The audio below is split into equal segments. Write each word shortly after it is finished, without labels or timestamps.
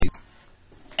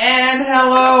And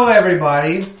hello,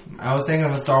 everybody. I was thinking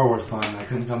of a Star Wars pun. I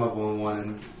couldn't come up with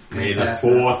one. May the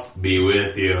 4th be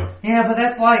with you. Yeah, but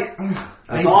that's like...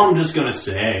 That's all I'm just gonna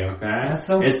say, okay? That's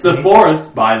so it's the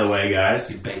 4th, by the way,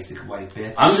 guys. You basic white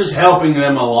bitch. I'm just helping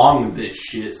them along with this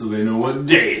shit so they know what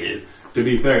day it is. To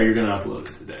be fair, you're gonna upload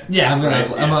it today. Yeah, I'm gonna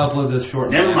upload this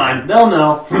shortly. Never mind, they'll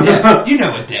know. Yeah, you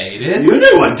know what day it is. You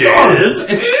know what day it is.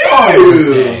 It's Star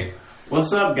Wars Day.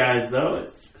 What's up, guys, though?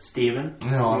 It's Steven.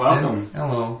 Welcome.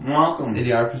 Hello. Welcome.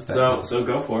 City Art Perspective. So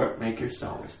go for it. Make your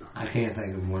Star Wars pun. I can't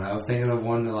think of one. I was thinking of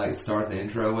one to like start the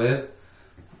intro with,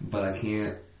 but I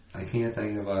can't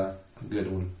think of a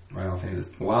good one right offhand. It's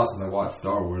a while since I watched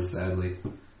Star Wars, sadly.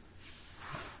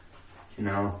 You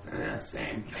know,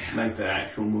 same. Like the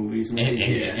actual movies.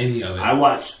 Any of it. I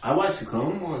watched the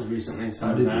Clone Wars recently. So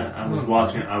I was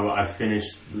watching. I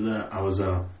finished I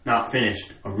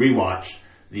rewatched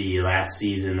the last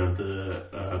season of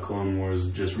the Clone Wars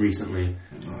just recently.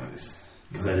 Nice.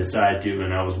 Because I decided to,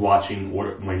 and I was watching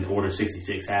when Order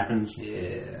 66 happens.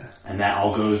 Yeah. And that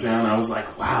all goes down. I was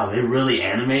like, wow, they really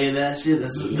animated that shit?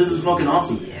 This is fucking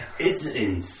awesome. Yeah. It's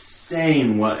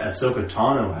insane what Ahsoka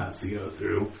Tano has to go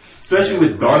through. Especially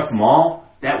with Darth Maul.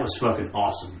 That was fucking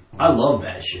awesome. I love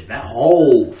that shit. That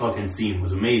whole fucking scene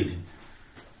was amazing.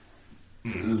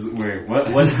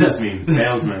 What does this mean?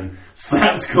 Salesman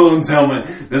slaps Clone's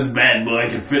helmet. This bad boy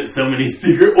can fit so many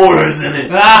secret orders in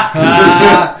it.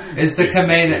 It's the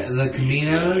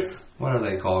Caminos? What are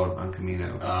they called on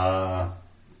Camino?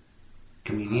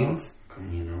 Comedians?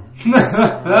 Camino.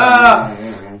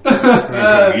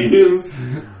 Comedians?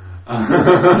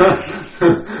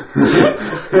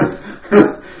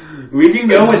 We can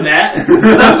go with that.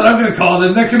 That's what I'm going to call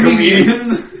them. They're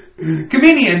comedians.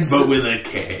 Comedians. But with a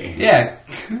K. Yeah.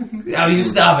 Oh, you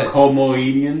stop it.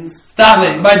 Homoedians? Stop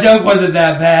it. My joke wasn't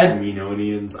that bad.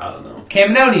 Caminonians? I don't know.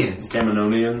 Caminonians.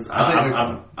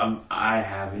 I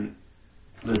haven't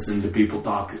listened to people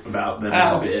talk about them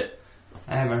a bit.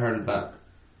 I haven't heard about...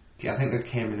 I think they're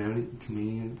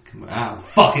comedian. I don't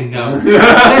fucking know.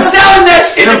 They're selling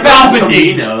that shit to Palpatine.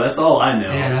 Camino, that's all I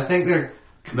know. Yeah, and I think they're...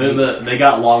 They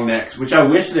got long necks, which I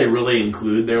wish they really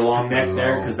include their long neck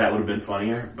there, because that would have been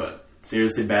funnier. But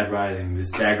seriously, bad writing. This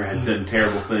dagger has done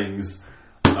terrible things.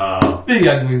 The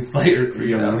Youngling Slayer 3000.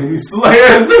 Youngling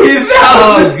Slayer 3000!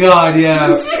 Oh god,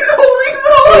 yeah. She's holding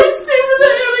the lightsaber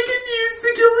that Anakin used to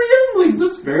kill the Younglings.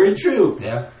 That's very true.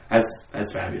 Yeah.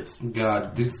 That's fabulous.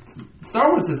 God, dude,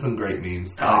 Star Wars has some great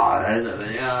memes. I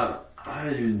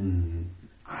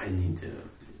need to...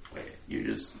 Wait, you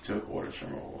just took orders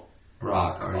from a...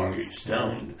 Rock, are you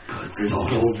stoned? Good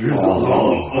soldiers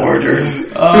alone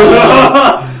orders.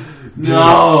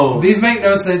 No. These make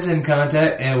no sense in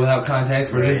context and without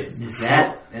context. We're just is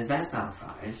that's not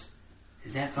fives?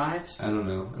 Is that fives? I don't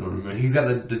know. I don't remember. He's got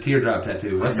the teardrop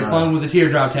tattoo. That's the clone with the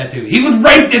teardrop tattoo. He was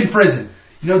raped in prison.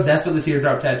 You know that's what the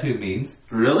teardrop tattoo means.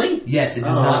 Really? Yes, it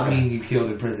does not mean you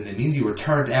killed in prison. It means you were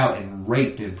turned out and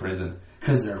raped in prison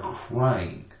because they're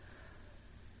crying.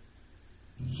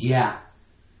 Yeah.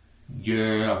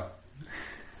 Yeah.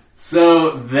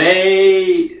 So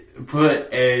they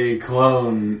put a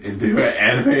clone into an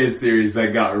animated series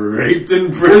that got raped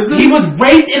in prison? He was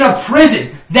raped in a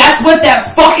prison! That's what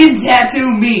that fucking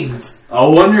tattoo means! I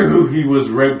wonder who he was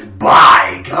raped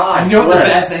by. God, you know what the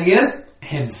best thing is?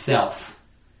 Himself.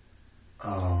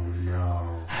 Oh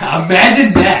no.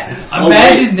 Imagine that.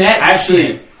 Imagine that.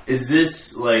 Actually, shit. Is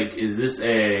this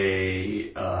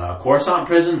a Coruscant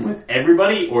prison with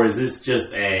everybody, or is this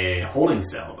just a holding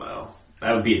cell though?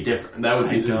 That would be a different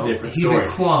story. He's a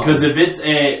clone. Because if it's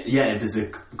a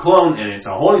clone and it's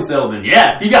a holding cell, then he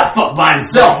got fucked by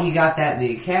himself. But he got that in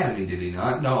the academy, did he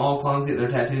not? Don't all clones get their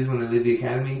tattoos when they leave the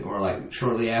academy, or like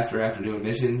shortly after doing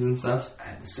missions and stuff?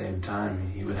 At the same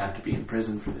time, he would have to be in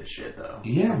prison for this shit, though.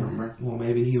 Yeah, remember? Well,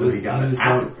 maybe he was out of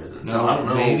prison. No, so I don't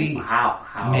know how.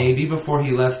 Maybe before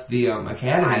he left the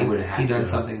academy, he done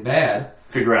something bad.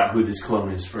 Figure out who this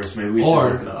clone is first. Maybe we should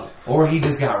look it up. Or he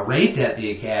just got raped at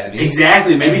the academy.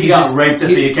 Exactly. Maybe he got raped at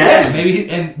the academy. Yeah, maybe,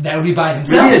 and that would be by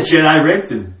himself. Maybe a Jedi raped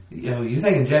him. Yo, you're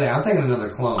thinking Jedi. I'm thinking another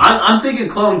clone. I'm thinking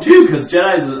clone too, because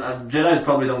Jedis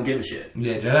probably don't give a shit.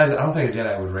 Yeah, Jedis. I don't think a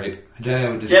Jedi would rape. A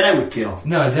Jedi would kill.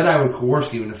 No, a Jedi would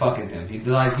coerce you into fucking him. He'd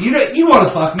be like, you want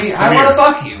to fuck me? I want to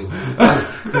fuck you.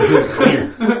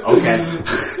 Okay.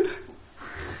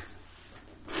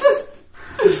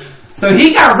 So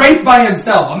he got raped by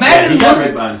himself.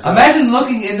 Imagine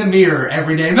looking in the mirror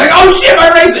every day and be like, oh shit, my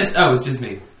rapist! Oh, it's just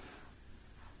me.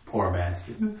 Poor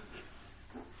bastard.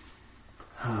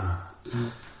 Now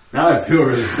I feel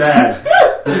really sad.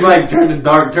 It's like turned a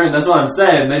dark turn. That's what I'm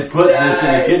saying. They put this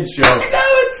in a kid's show. I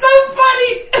know, it's so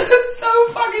funny. It's so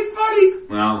fucking funny.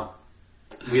 Well,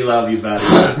 We love you, buddy.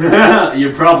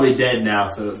 You're probably dead now,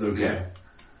 so it's okay.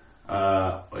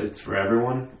 It's for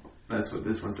everyone. That's what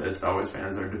this one says. Star Wars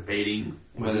fans are debating.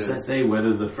 What does that say?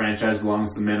 Whether the franchise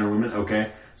belongs to men or women.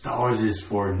 Okay. Star Wars is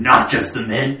for not just the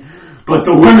men, but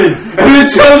the women and the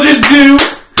children too.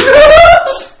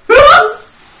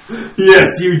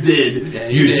 Yes, you did. Yeah,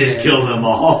 you did kill them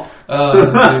all.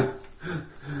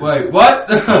 Wait, what?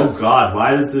 Oh God!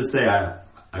 Why does this say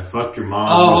I fucked your mom?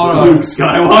 Oh, hold on. Luke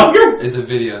Skywalker. It's a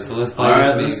video, so let's play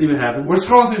Alright, this let's see what happens. We're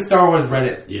scrolling through Star Wars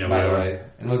Reddit, by the we are. way,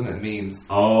 and looking at memes.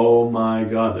 Oh my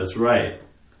God, that's right.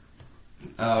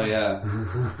 Oh yeah.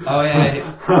 Oh yeah.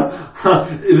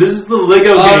 This is the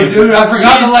Lego Oh game. dude, I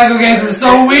forgot the Lego games were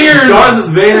so weird. Darth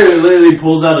Vader literally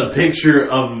pulls out a picture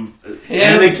of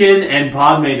Anakin and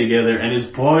Padme together and is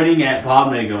pointing at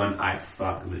Padme going, I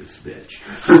fuck this bitch.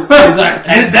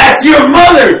 And that's your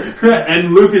mother!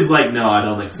 And Luke is like, no, I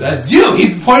don't accept. That's you.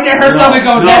 He's pointing at her stomach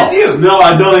going, that's you. No,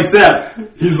 I don't accept.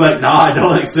 He's like, no, I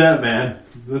don't accept, man.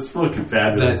 That's fucking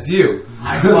fabulous. That's you.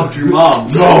 I fucked your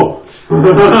mom. No!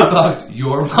 I fucked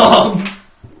your mom.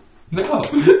 No,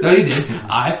 you did.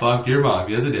 I fucked your mom.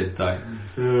 Yes, I did. Sorry.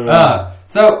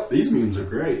 So these memes are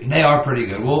great. They are pretty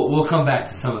good. We'll come back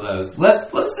to some of those.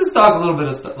 Let's just talk a little bit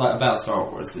about Star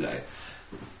Wars today.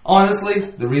 Honestly,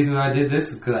 the reason I did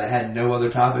this is because I had no other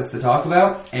topics to talk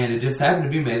about, and it just happened to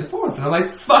be May the 4th, and I'm like,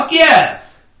 fuck yeah!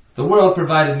 The world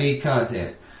provided me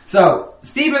content. So,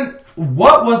 Steven,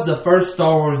 what was the first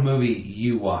Star Wars movie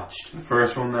you watched? The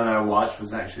first one that I watched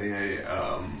was actually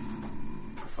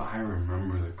if I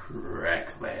remember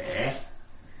correctly,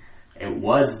 it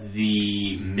was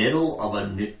the middle of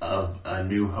a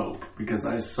New Hope, because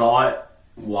I saw it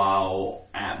while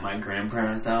at my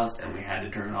grandparents' house, and we had to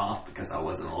turn it off because I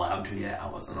wasn't allowed to yet. I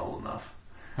wasn't old enough.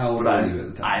 How old were you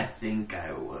at the time? I think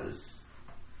I was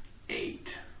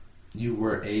 8. You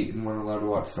were 8 and weren't allowed to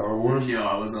watch Star Wars? No,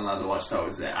 I wasn't allowed to watch Star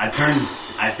Wars then. I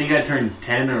think I turned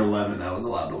 10 or 11. I was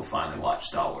allowed to finally watch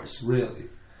Star Wars. Really?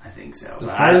 I think so. But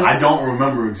I don't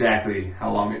remember exactly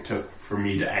how long it took for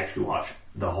me to actually watch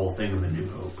the whole thing of A New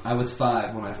Hope. I was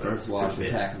 5 when I first watched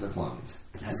Attack of the Clones.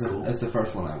 That's cool. That's the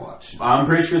first one I watched. I'm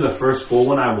pretty sure the first full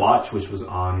one I watched, which was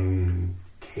on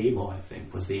cable, I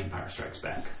think, was The Empire Strikes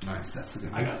Back. Nice, that's a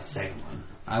good one. I got the second one.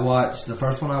 The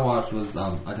first one I watched was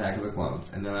Attack of the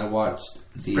Clones, and then I watched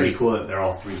It's pretty cool that they're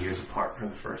all 3 years apart for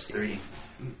the first 3.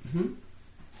 Mm-hmm.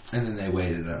 And then they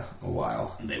waited a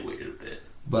while. They waited a bit.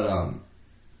 But,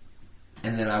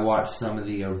 and then I watched some of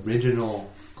the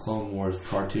original Clone Wars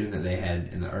cartoon that they had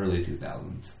in the early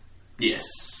 2000s. Yes.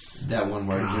 That one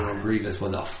where General Grievous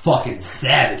was a fucking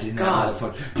savage in that God.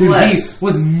 motherfucker. Dude, he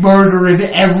was murdering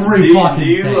every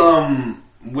fucking thing.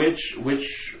 Which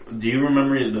do you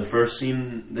remember the first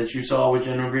scene that you saw with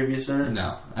General Grievous in it?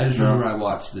 No. I just remember I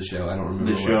watched the show. I don't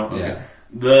remember the show. Okay. Yeah.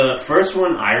 The first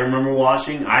one I remember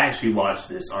watching, I actually watched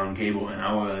this on cable, and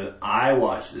I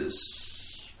watched this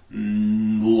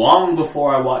long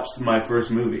before I watched my first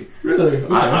movie. Really?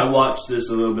 Okay. I watched this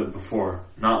a little bit before.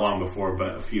 Not long before,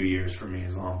 but a few years for me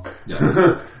is long.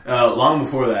 Yeah. Long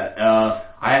before that,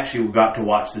 I actually got to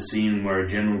watch the scene where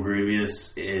General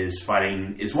Grievous is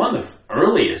fighting. It's one of the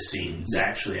earliest scenes,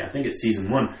 actually. I think it's season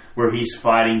 1, where he's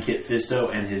fighting Kit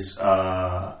Fisto and his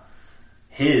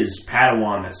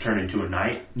Padawan that's turned into a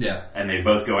knight. Yeah. And they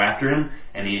both go after him.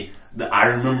 And I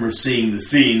remember seeing the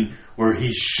scene where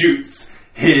he shoots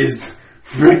his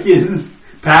freaking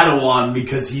Padawan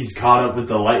because he's caught up with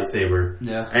the lightsaber.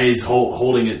 Yeah. And he's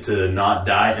holding it to not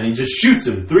die. And he just shoots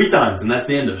him 3 times, and that's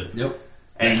the end of it. Yep.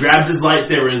 And he grabs his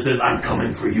lightsaber and says, I'm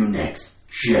coming for you next,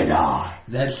 Jedi.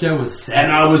 That show was sad.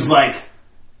 And I was like,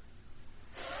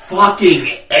 fucking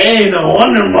A, no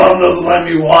wonder Mom doesn't let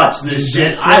me watch this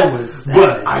shit.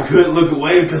 But I couldn't look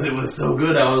away because it was so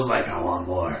good. I was like, I want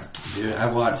more. Dude,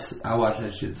 I watched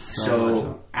that shit so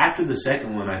much. After the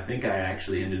second one, I think I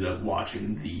actually ended up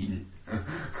watching the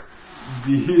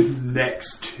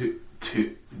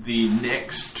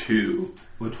next two.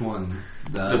 Which one?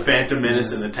 The Phantom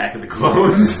Menace and Attack of the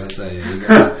Clones.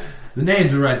 The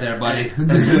names are right there, buddy.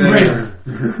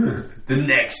 The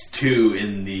next 2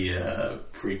 in the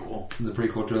prequel. The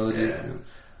prequel trilogy. Yeah.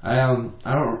 I don't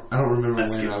remember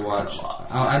when I watched.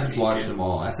 I just watched them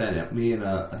all. I sat down.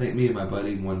 I think me and my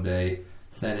buddy one day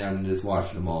sat down and just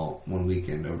watched them all one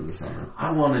weekend over the summer.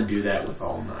 I want to do that with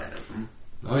all 9 of them.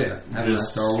 Oh yeah,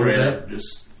 just Star Wars straight day. up,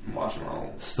 just watch them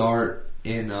all. Start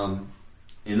in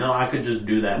I could just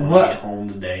do that when I get home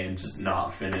today and just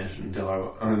not finish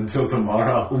until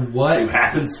tomorrow. What? See what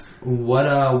happens?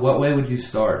 What way would you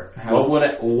start? What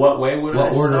way would I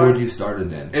What order start? would you start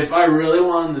it in? If I really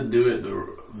wanted to do it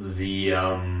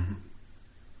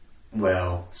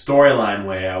Well, storyline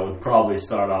way, I would probably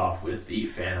start off with the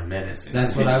Phantom Menace. And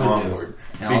That's what I would onward,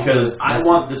 do. because I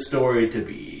want the story to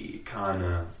be kind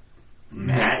of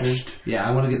matched. Yeah,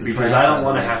 I want to get the Because trash I out don't of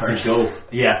want the to way have first. to go.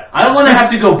 Yeah, I don't want to have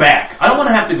to go back. I don't want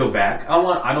to have to go back.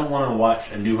 I don't want to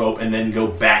watch A New Hope and then go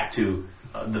back to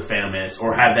the Phantom Menace,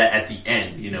 or have that at the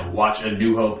end. You know, watch A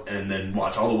New Hope and then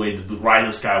watch all the way to the Rise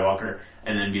of Skywalker,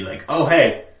 and then be like, oh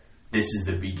hey, this is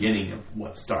the beginning of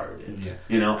what started it. Yeah.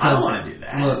 You know, I don't want to do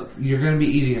that. Look, you're going to be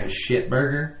eating a shit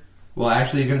burger. Well,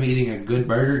 actually, you're going to be eating a good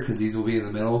burger because these will be in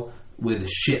the middle with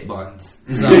shit buns.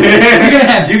 So you're going to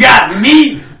have. You got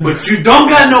meat, but you don't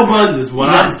got no buns, is what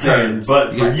You got I'm saying. turds.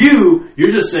 But for Yeah.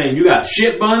 you're just saying you got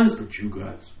shit buns, but you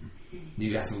got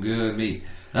You got some good meat.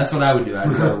 That's what I would do.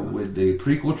 I'd go with the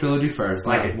prequel trilogy first,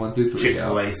 like like a 1 through 3.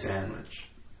 Chick-fil-A sandwich.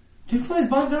 Chick-fil-A's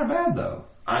buns aren't bad though.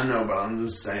 I know, but I'm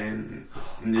just saying,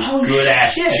 this Oh, good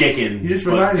ass shit. chicken. You just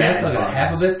but reminded me. I bad still got half a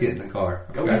buns. biscuit in the car.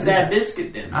 Go Okay, eat that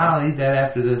biscuit then. I'll eat that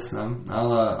after this.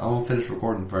 I'll finish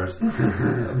recording first.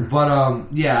 But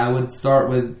yeah, I would start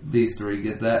with these 3.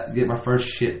 Get my first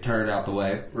shit turd out the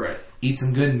way. Right. Eat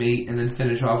some good meat, and then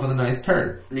finish off with a nice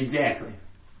turd. Exactly.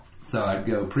 So I'd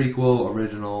go prequel,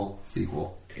 original,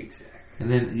 sequel, Exactly.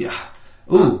 and then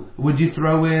Ooh, would you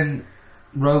throw in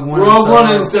Rogue One? Rogue and One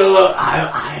Solo? and Solo.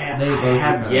 I They both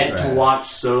have are yet trash. to watch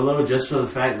Solo just for the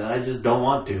fact that I just don't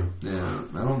want to. Yeah,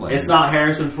 I don't like It's it. not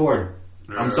Harrison Ford.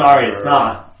 I'm sorry, it's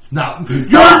not. It's not.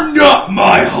 You're not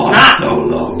my Han not.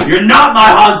 Solo. You're not my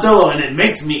Han Solo, and it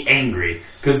makes me angry.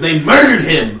 Because they murdered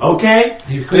him, okay?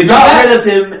 He could They come got back. rid of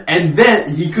him, and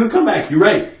then he could come back. You're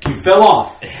right. He fell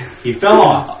off. He fell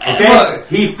off, okay? Look.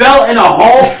 He fell in a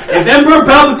hole. If Emperor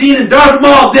Palpatine and Darth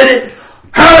Maul did it,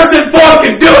 Harrison Ford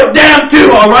can do it damn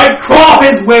too, alright? Crawl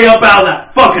his way up out of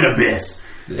that fucking abyss.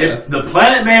 Yeah. If the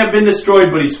planet may have been destroyed,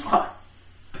 but he's fine.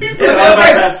 We Yeah, forgot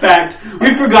wait. about that fact.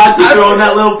 We forgot to throw in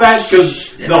that little fact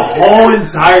because the whole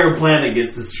entire planet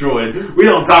gets destroyed. We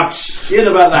don't talk shit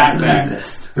about that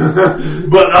fact.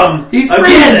 But He's again,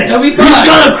 freezing. He'll be fine. he's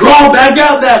gonna crawl back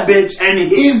out that bitch, and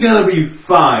he's gonna be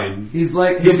fine. He's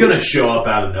like He's gonna show up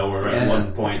out of nowhere at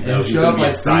one point. He'll Though. He's show gonna up be a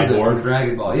like Frieza from cyborg.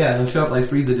 Dragon Ball. Yeah, he'll show up like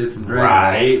Frieza did from Dragon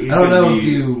Right. Ball. He's I don't know gonna if be-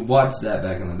 you watched that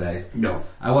back in the day. No.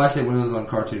 I watched it when it was on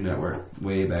Cartoon Network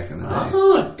way back in the day.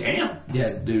 Oh damn!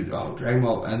 Yeah, dude. Oh, Dragon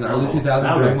Ball in the early Oh, 2000s.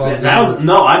 that was Dragon Ball. that was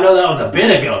no. I know that was a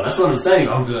bit ago. That's what I'm saying.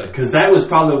 so good. Because that was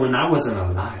probably when I wasn't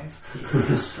alive.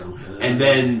 So good. And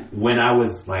then when I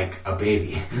was like a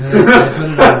baby. And then they put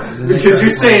it on- then they Because started you're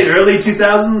saying playing- early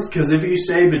 2000s? Because if you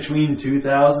say between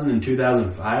 2000 and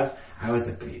 2005, I was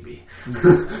a baby.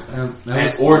 that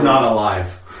was, Or not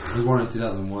alive. I was born in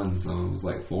 2001, so it was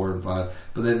like 4 and 5.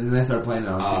 But then they started playing it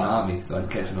on Toonami, so I'd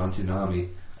catch it on Toonami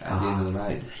at the end of the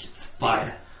night. That shit was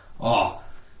fire. Oh,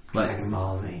 but Dragon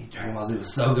Ball Z. Dragon Ball Z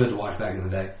was so good to watch back in the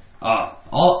day.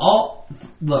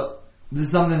 Look, this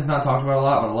is something that's not talked about a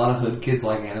lot, but a lot of hood kids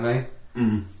like anime.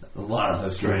 Mm. A lot of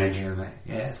hood Strange. kids like anime.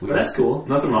 Yeah, it's But weird. that's cool.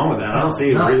 Nothing wrong with that. I don't see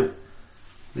It's it not. really. It's-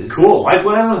 Cool. Like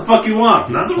whatever the fuck you want.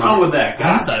 Nothing wrong with that.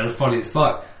 I just God. thought it was funny as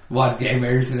fuck. Watch Game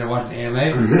Bears and then watching anime.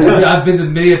 I've been to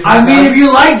many trap I mean, houses. if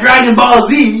you like Dragon Ball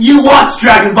Z, you watch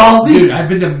Dragon Ball Z. Dude, I've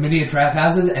been to many trap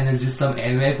houses and there's just some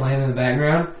anime playing in the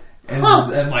background. And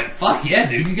I'm like, fuck yeah,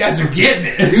 dude, you guys are getting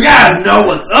it. You guys know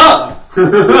what's up.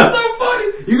 It's so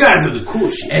funny. You guys are the cool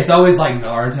shit. It's always like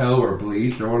Naruto or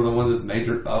Bleach or one of the ones that's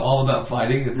major, all about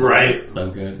fighting. It's Right. It's so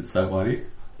good. It's so funny.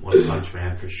 One Punch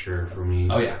Man for sure for me.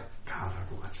 Oh yeah. God, I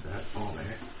could watch that all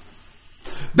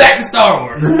day. Back to Star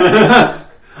Wars.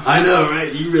 I know,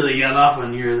 right? You really got off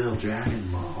on your little Dragon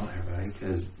Ball there, buddy,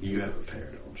 because you have a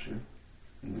pair, don't you?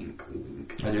 Wink,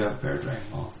 wink. I do have a pair of Dragon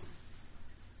Balls.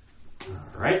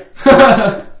 Alright.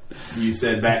 You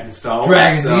said back to Star Wars.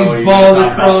 Dragon, so these you're balls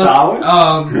talking about Star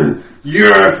across. Wars?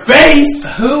 Your face!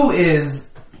 Who is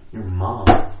Your mom.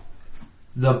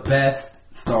 the best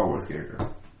Star Wars character?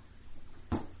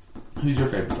 Who's your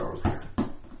favorite Star Wars character?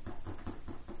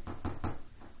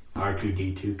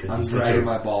 R2-D2, because I'm dragging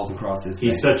my balls across his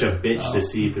face. he's such a bitch to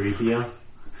C-3PO.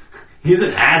 He's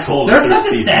an asshole. They're to such a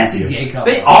C-3PO. sassy gay couple.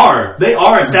 They are. They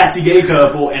are a sassy gay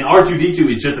couple, and R2-D2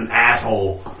 is just an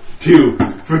asshole to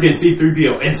freaking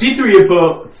C-3PO. And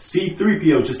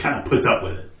C-3PO just kind of puts up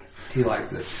with it. He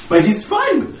likes it. But he's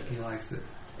fine with it. He likes it.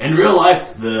 In real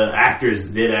life, the actors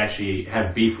did actually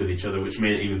have beef with each other, which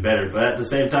made it even better. But at the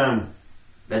same time,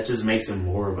 that just makes him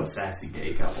more of a sassy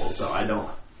gay couple, so I don't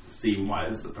see why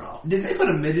this is a problem. Did they put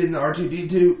a midget in the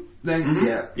R2-D2 thing? Mhm.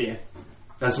 Yeah. Yeah.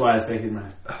 That's why I say he's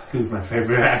my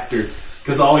favorite actor.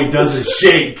 Because all he does is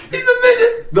shake. He's a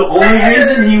midget. The only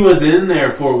reason he was in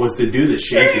there for was to do the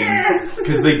shaking.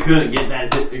 Because they couldn't get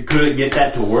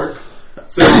that to work.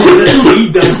 So he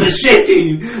does the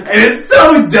shaking, and it's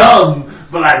so dumb,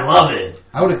 but I love it.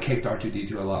 I would have kicked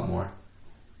R2-D2 a lot more.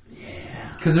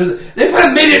 Yeah. Because they put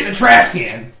a midget in a trash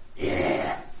can.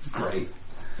 Yeah. It's great.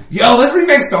 Yo, let's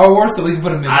remake Star Wars so we can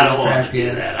put a midget I in don't a want trash to do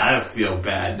can. that. I feel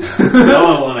bad. I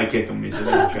don't want to kick a midget in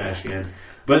the trash can.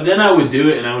 But then I would do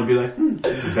it, and I would be like,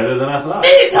 this is better than I thought.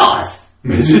 Midget toss!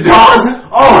 Midget toss?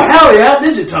 Oh, hell yeah,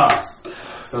 midget toss!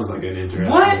 Sounds like an interesting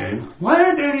game. Why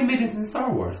aren't there any midgets in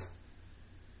Star Wars?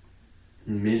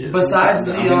 Midget? Besides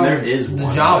the, there is the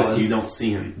one, Jawas. but you don't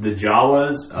see him. The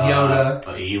Jawas, Yoda.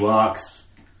 Ewoks.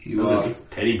 Those are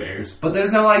teddy bears. But there's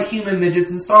no, like, human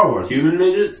midgets in Star Wars. Human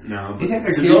midgets? No. You think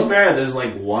they're to killed? be fair, there's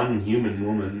like one human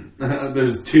woman.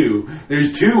 There's two.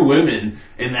 There's 2 women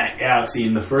in that galaxy.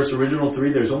 In the first original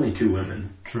 3, there's only 2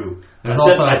 women. True. There's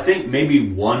Except, also, I think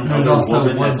maybe one there's other also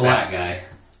woman one that's black guy.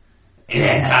 In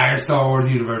the entire Star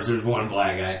Wars universe, there's one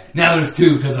black guy. Now there's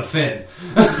 2 because of Finn.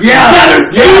 Yeah! Now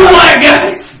there's 2 black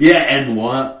guys! Yeah, and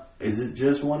one... Is it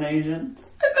just one Asian?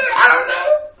 I don't know.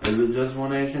 Is it just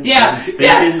one Asian? Yeah,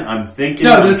 I'm thinking,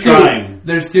 No, I'm there's trying. 2.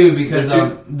 There's 2 because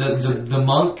There's the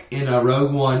monk in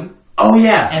Rogue One. Oh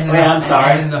yeah. And then I'm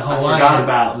sorry. And the Hawaiian, I forgot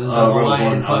about the Rogue Hawaiian One.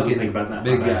 I wasn't fucking thinking about that.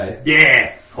 big My bad. guy.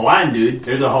 Yeah, Hawaiian dude.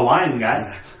 There's a Hawaiian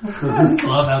guy. I just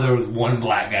love how there was one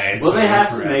black guy. Well, they have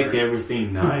to forever. make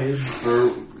everything nice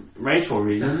for racial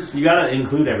reasons. You got to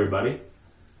include everybody.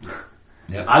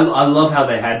 Yep. I love how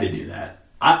they had to do that.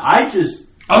 I just.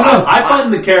 Oh no! I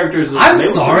find the characters. I'm they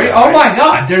were sorry. good, Oh right? my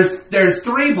god! There's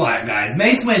 3 black guys.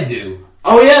 Mace Windu.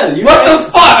 Oh yeah! What the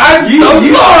fuck? I'm so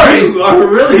sorry. You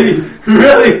are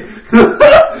really.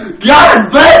 God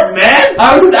bless, man.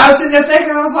 I was sitting there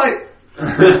thinking. I was like,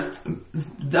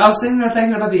 I was sitting there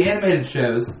thinking about the animated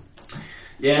shows.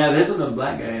 Yeah, there's another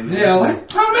black guy in there. Yeah, like,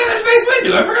 oh man, there's Mace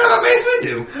Windu. I forgot about Mace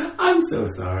Windu. I'm so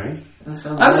sorry. I'm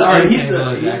sorry, He's Samuel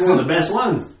L. Jackson. one of the best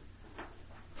ones.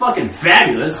 Fucking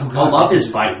fabulous. I love his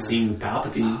fight scene with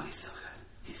Palpatine. Oh, he's so good.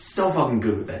 He's so fucking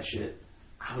good with that shit.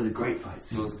 That was a great fight It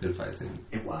scene. was a good fight scene.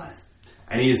 It was.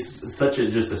 And he's such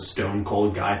just a stone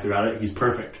cold guy throughout it. He's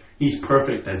perfect. He's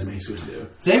perfect as Mace Windu.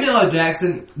 Samuel L.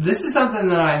 Jackson. This is something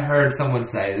that I heard someone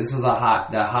say. This was the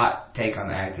hot take on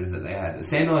the actors that they had.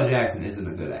 Samuel L. Jackson isn't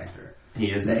a good actor. He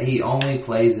is. That he only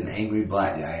plays an angry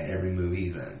black guy in every movie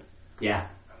he's in. Yeah.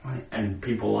 Like, And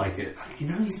people like it. you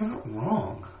know, he's not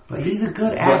wrong. But he's a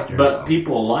good actor. But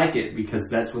people like it because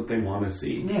that's what they want to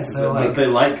see. Yeah, so like... They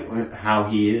like how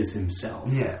he is himself.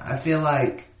 Yeah, I feel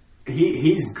like...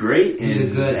 He's great He's in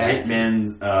a good actor.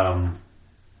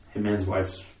 Hitman's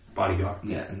Wife's Bodyguard.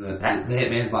 Yeah, and the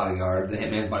Hitman's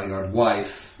Bodyguard's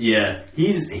wife. Yeah,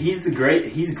 he's great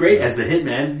as the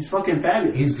Hitman. He's fucking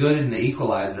fabulous. He's good in The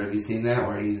Equalizer. Have you seen that?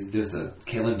 Where he's just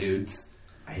killing dudes.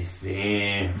 I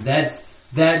think That's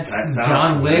That sounds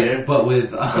John Wick, familiar. but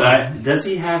with... does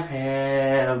he have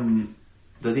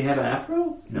Does he have an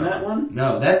afro in that one?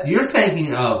 No, you're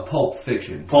thinking of Pulp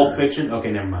Fiction. Pulp sir. Fiction?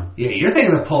 Okay, never mind. Yeah, you're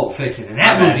thinking of Pulp Fiction, and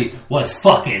that My bad. movie was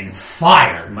fucking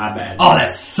fire. My bad. Oh,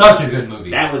 that's such a good movie.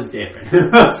 That was different.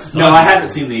 No, I haven't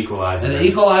seen The Equalizer. And The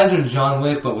Equalizer is John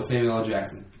Wick, but with Samuel L.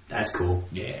 Jackson. That's cool.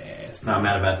 Yeah, it's Not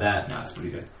mad about that. No, it's pretty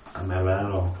good. I'm not mad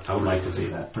at all. I would like to see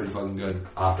that. Pretty fucking good.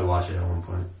 I'll have to watch it at one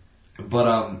point. But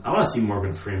I want to see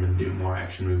Morgan Freeman do more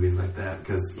action movies like that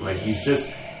because, like, he's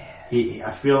just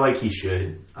I feel like he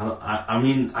should. I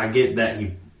mean, I get that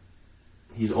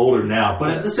he's older now,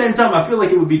 but at the same time, I feel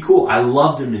like it would be cool. I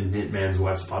loved him in Hitman's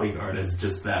Wife's Bodyguard as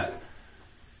just a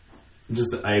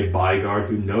bodyguard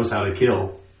who knows how to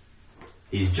kill.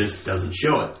 He just doesn't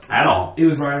show it at all. he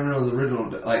was Ryan Reynolds' original,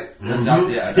 like,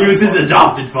 He was his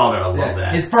adopted father. I love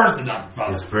that. His first adopted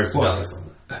father. His first Spoilers.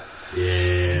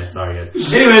 Yeah, sorry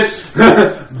guys. Anyways,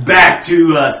 back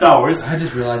to Star Wars. I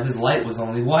just realized his light was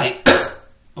only white.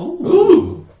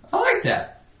 Ooh. I like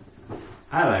that.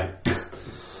 I like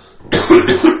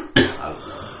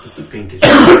it's a pinkish.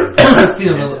 I'm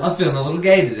feeling a little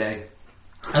gay today.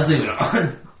 I'll leave it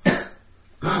on.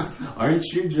 Aren't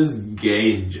you just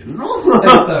gay in general?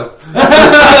 So,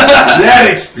 That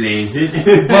explains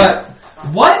it. but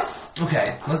what?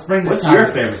 Okay, let's bring this. What's your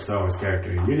favorite Star Wars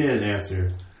character? You didn't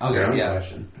answer your own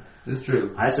question. That's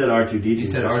true. I said R2-D2. You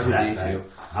said R2-D2.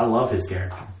 I love his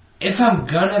character. If I'm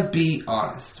gonna be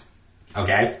honest,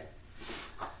 Okay.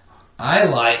 I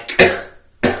like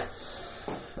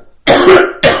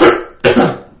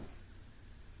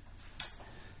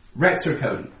Rex or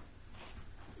Cody.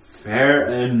 Fair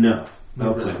enough. They're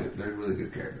Okay. really good. They're really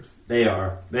good characters. They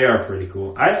are. They are pretty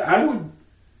cool. I would.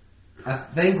 I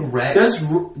think Rex.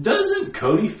 Doesn't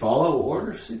Cody follow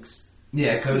Order 6?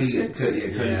 Yeah, Cody. Six? Cody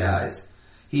Yeah. dies.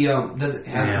 He does. I'm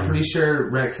Damn. pretty sure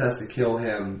Rex has to kill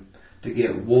him to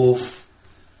get Wolf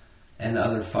and the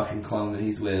other fucking clone that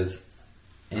he's with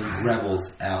in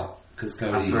Rebels out because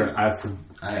Cody. I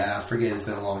forget. It's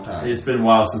been a long time. It's been a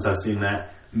while since I've seen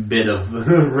that bit of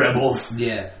Rebels.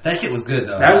 Yeah, that shit was good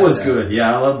though. That was good.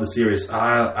 Yeah, I love the series.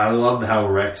 I love how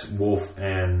Rex, Wolf,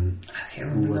 and I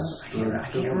can't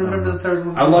remember the third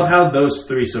one. I love how those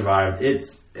three survived.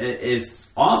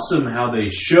 It's awesome how they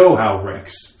show how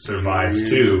Rex survives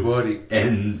too. Buddy.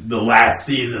 And the last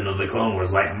season of the Clone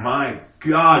Wars, like my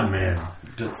God, man.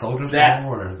 Good soldiers follow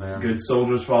orders, man. Good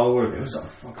soldiers follow orders. It was a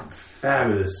fucking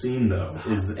fabulous scene, though.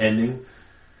 Is the ending?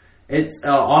 It's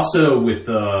also with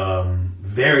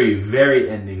very, very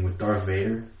ending with Darth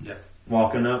Vader. Yep.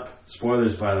 Walking up.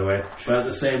 Spoilers, by the way. But at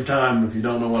the same time, if you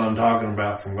don't know what I'm talking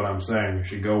about from what I'm saying, you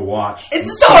should go watch.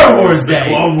 It's Star Wars Day,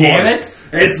 damn it!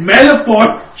 It's May the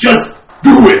 4th. Just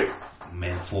do it.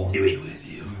 May the 4th do it with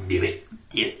you. Do it.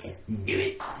 Do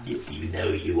it. If you know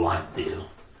you want to.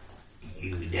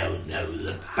 You don't know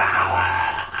the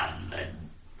power of the,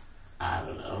 I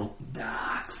don't know,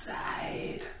 dark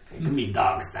side. It can be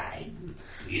dark side.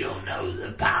 You don't know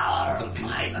the power of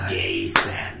my gay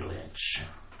sandwich.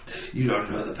 You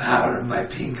don't know the power of my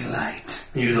pink light.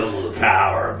 You don't know the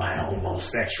power of my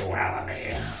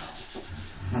homosexuality.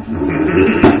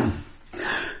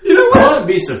 You know what? I wouldn't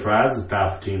be surprised if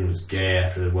Palpatine was gay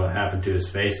after what happened to his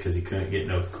face because he couldn't get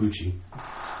no coochie.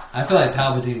 I feel like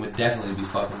Palpatine would definitely be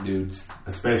fucking dudes.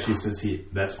 Especially since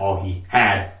that's all he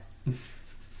had.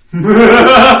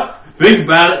 Think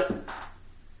about it.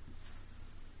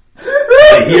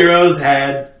 The heroes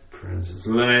had Princess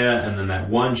Leia and then that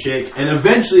one chick. And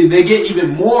eventually they get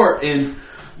even more, and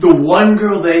the one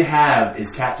girl they have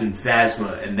is Captain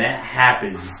Phasma, and that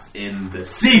happens in the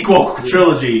sequel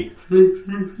trilogy.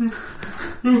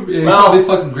 Well, they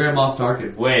fucking Grand Moff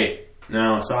Tarkin. Wait,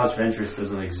 no, Asajj Ventress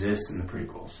doesn't exist in the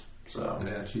prequels. So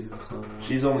yeah, she's in the Clone Wars.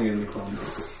 She's only in the Clone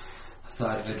Wars.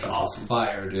 Asajj Ventress was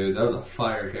fire, dude. That was a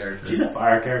fire character. She's a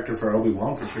fire character for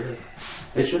Obi-Wan for sure.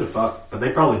 They should have fucked, but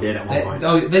they probably did at one point.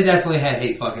 Oh, they definitely had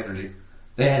hate fuck energy.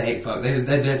 They had hate fuck. They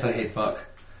definitely hate fuck.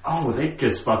 Oh, they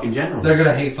just fucking general. They're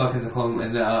gonna hate fucking the Clone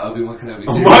and the Obi-Wan Kenobi series.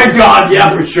 Oh my God,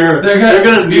 yeah, for sure. They're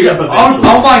gonna meet up eventually.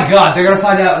 Oh my God, they're gonna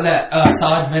find out that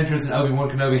Asajj Ventress and Obi-Wan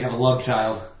Kenobi have a love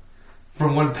child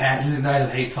from one passionate night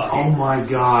of hate fucking. Oh my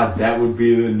God, that would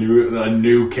be a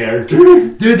new character.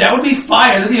 Dude, that would be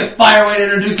fire. That'd be a fire way to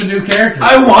introduce a new character.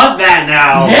 I want that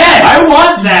now. Yes! I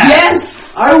want that.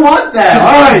 Yes! I want that.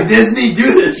 Alright, Disney,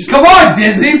 do this. Come on,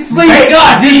 Disney. Please, Make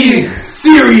God, the Disney.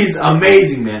 series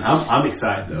amazing, man. I'm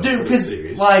excited, though. Dude, because,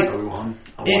 like, Obi-Wan.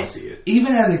 I want to see it.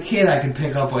 Even as a kid, I could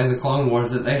pick up in the Clone Wars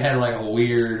that they had like a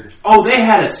weird. Oh, they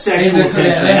had a sexual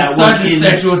tension that was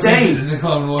insane. In the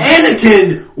Clone Wars.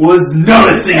 Anakin was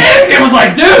noticing. Anakin was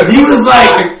like, dude, he was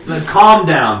like, calm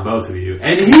down, both of you.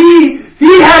 And he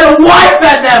had a wife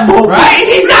at that moment, right?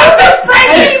 He got been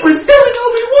pregnant. And he was telling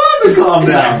Obi-Wan to calm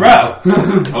down, bro.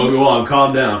 Obi-Wan,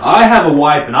 calm down. I have a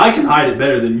wife, and I can hide it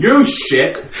better than you,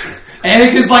 shit.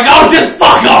 Anakin's like, oh, just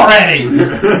fuck already!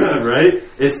 Right?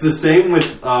 It's the same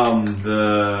with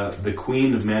the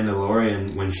Queen of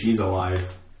Mandalorian when she's alive.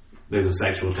 There's a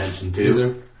sexual tension too. Is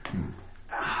there?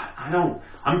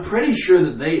 I'm pretty sure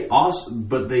that they also,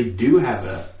 but they do have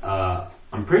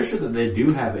I'm pretty sure that they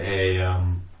do have a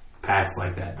past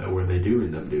like that though, where they do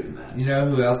end up doing that. You know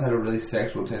who else had a really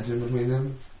sexual tension between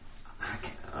them?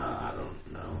 I don't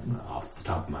know off the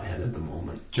top of my head at the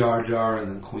moment. Jar Jar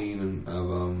and the Queen of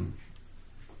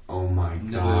Oh my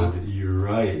God, you're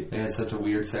right. They had such a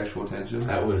weird sexual tension.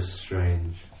 That was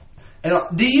strange. And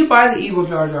do you buy the evil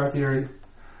Jar Jar theory?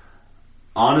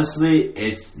 Honestly,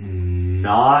 it's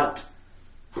not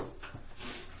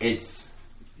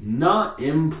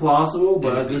implausible,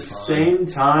 but at the same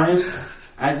time,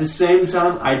 I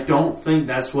don't think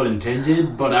that's what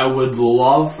intended, but I would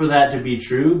love for that to be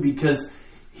true because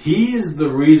he is the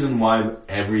reason why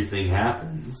everything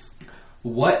happens.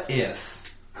 What if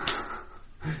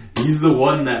he's the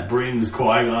one that brings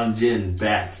Qui-Gon Jinn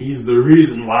back? He's the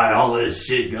reason why all this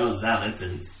shit goes down. It's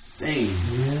insane.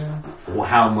 Yeah.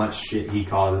 How much shit he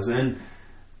causes and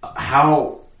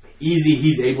how easy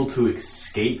he's able to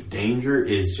escape danger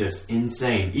is just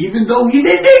insane. Even though he's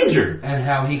in danger. And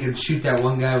how he can shoot that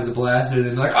one guy with the blaster and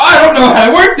then like, I don't know how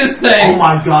to work this thing! Oh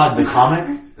my God, the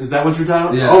comic? Is that what you're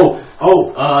talking about? Yeah.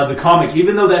 The comic.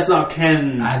 Even though that's not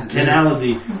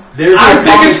canality, there's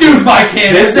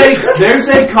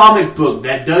a comic book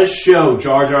that does show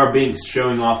Jar Jar Binks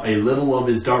showing off a little of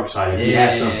his dark side. If he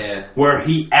has some, where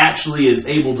he actually is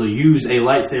able to use a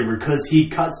lightsaber because he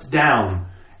cuts down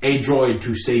a droid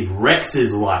to save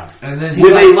Rex's life and then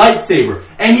with a lightsaber,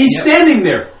 and he's standing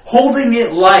there holding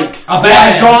it like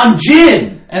Qui-Gon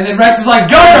Jinn. And then Rex is like,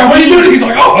 Jar Jar, what are you doing? He's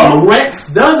like, oh. Rex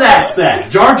does ask that.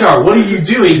 Jar Jar, what are you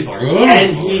doing? He's like, oh.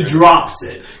 And he drops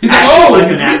it. He's like, oh. Like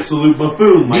an absolute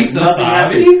buffoon. Like He's so nothing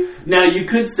sorry. happened. Now, you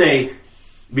could say,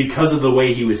 because of the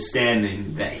way he was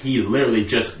standing, that he literally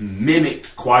just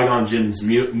mimicked Qui-Gon Jinn's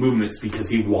movements because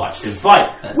he watched him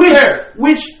fight. That's fair.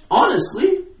 Which,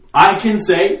 honestly, I can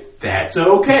say, that's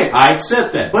okay. I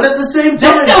accept that. But at the same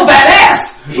time, That's still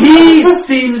badass! he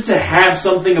seems to have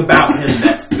something about him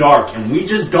that's dark, and we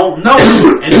just don't know.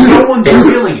 And no one's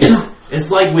feeling it. It's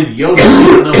like with Yoda,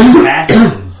 even though he's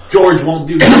passing, George won't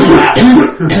do that.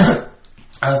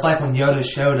 It's like when Yoda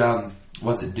showed,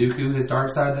 was it Dooku, his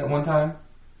dark side that one time?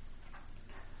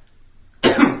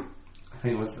 I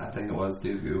think it was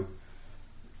Dooku.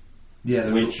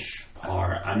 Yeah, Which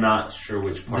part? I'm not sure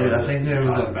which part. I think there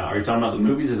was about. Are you talking about the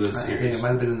movies or the I series? think it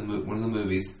might have been in one of the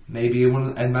movies. Maybe it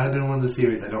might have been one of the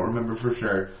series. I don't remember for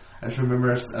sure. I just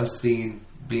remember a scene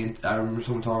I remember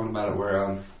someone talking about it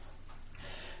where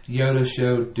Yoda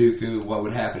showed Dooku what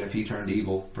would happen if he turned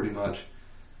evil, pretty much,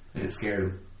 and it scared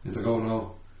him. He's like, "Oh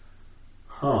no!"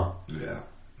 Huh? Yeah,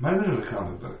 might have been in a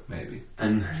comic book, maybe.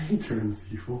 And he turns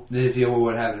evil. What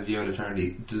would happen if Yoda turned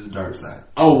to the dark side?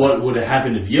 Oh, what would have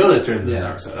happened if Yoda turned to the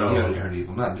dark side? Oh, Yoda okay. turned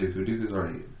evil, not Dooku. Dooku's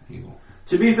already evil.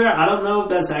 To be fair, I don't know if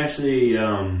that's actually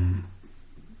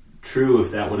true.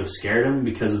 If that would have scared him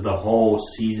because of the whole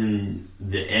season,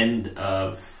 the end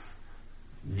of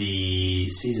the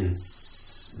season.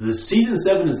 The season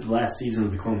 7 is the last season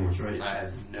of the Clone Wars, right? I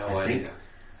have no idea.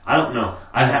 I don't know.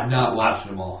 I have not watched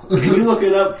them all. Can you look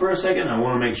it up for a second? I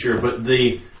want to make sure. But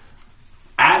the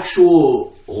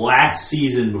actual last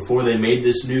season before they made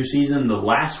this new season, the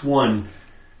last one,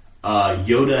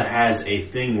 Yoda has a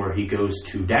thing where he goes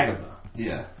to Dagobah.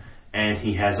 Yeah. And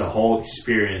he has a whole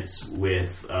experience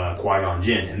with Qui-Gon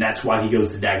Jinn. And that's why he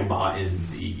goes to Dagobah in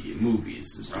the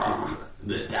movies. Is because of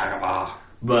this. Dagobah.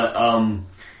 But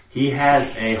he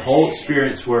has a whole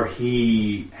experience where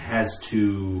he has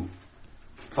to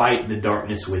fight the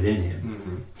darkness within him.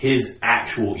 Mm-hmm. His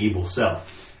actual evil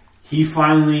self. He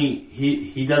finally,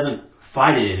 he doesn't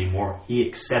fight it anymore. He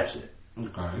accepts it.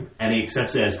 Okay. And he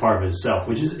accepts it as part of himself,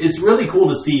 which is, it's really cool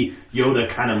to see Yoda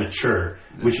kind of mature,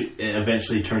 which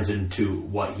eventually turns into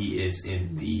what he is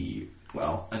in the,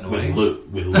 well, annoying.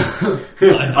 with Luke.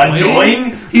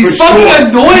 Annoying? He's fucking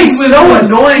annoying with so Luke.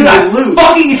 annoying I with Luke.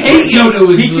 fucking hate Yoda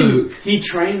with Luke. He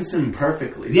trains him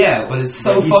perfectly. Yeah, but it's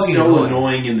so but he's fucking so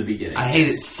annoying in the beginning. I hate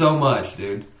it so much,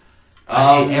 dude.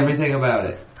 I hate everything about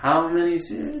it. How many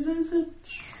series is it?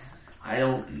 I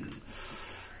don't...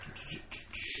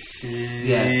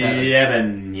 Yeah,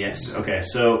 7. Yes. Okay,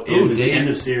 so it was the end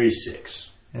of Series 6.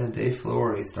 And Dave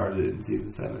Filoni started it in Season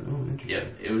 7. Oh, interesting.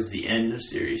 Yep, it was the end of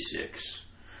Series 6.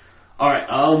 Alright,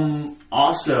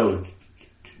 also,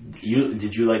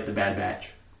 did you like the Bad Batch?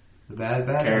 The Bad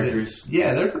Batch? Characters?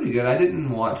 Yeah, they're pretty good. I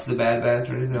didn't watch the Bad Batch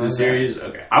or anything like that. The series?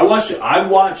 Okay. I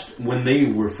watched, when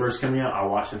they were first coming out, I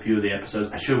watched a few of the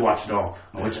episodes. I should have watched it all,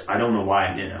 which I don't know why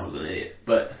I didn't. I was an idiot.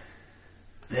 But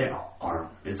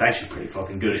it's actually pretty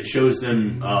fucking good. It shows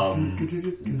them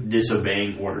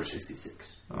disobeying Order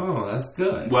 66. Oh, that's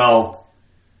good. Well,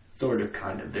 sort of,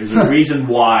 kind of. There's a reason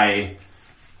why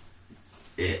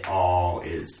it all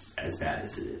is as bad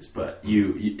as it is, but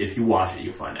if you watch it,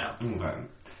 you'll find out. Okay.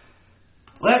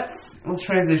 Let's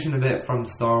transition a bit from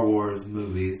Star Wars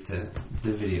movies to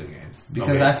video games,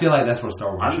 because I feel like that's where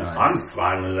Star Wars shines. I'm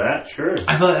fine with that. Sure.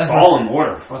 I feel like that's Fallen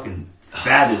Order, fucking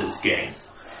fabulous game.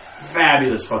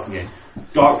 Fabulous fucking game.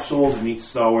 Dark Souls meets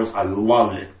Star Wars. I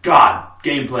loved it. God,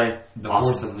 gameplay. The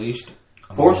awesome. Force Unleashed.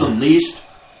 Force Unleashed.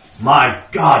 My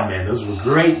God, man, those were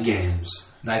great games.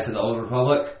 Knights of the Old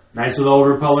Republic. Knights of the Old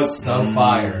Republic. So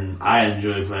fire. I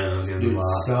enjoy playing those games a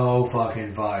lot. So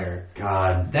fucking fire.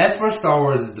 God. That's where Star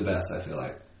Wars is the best, I feel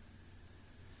like.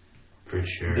 For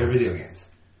sure. They're video games.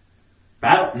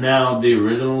 Now, the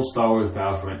original Star Wars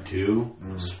Battlefront 2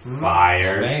 was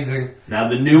fire. Amazing. Now,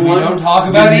 the new one... Don't talk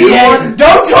about EA!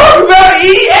 Don't talk about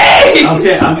EA!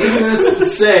 Okay, I'm just going to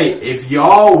say, if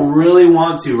y'all really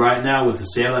want to right now with the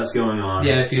sale that's going on,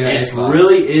 if you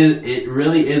it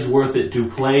really is worth it to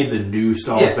play the new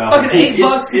Star Wars Battlefront 2. Fucking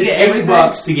 $8 to get everything.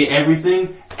 $8 to get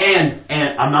everything, and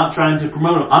I'm not trying to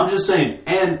promote them. I'm just saying,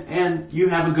 and you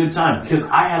have a good time, because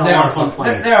I had a lot of fun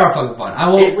playing. They are fucking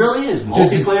fun. It really is.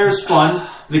 Multiplayer is fun.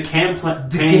 The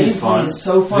campaign is fun. Is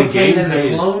so fun. The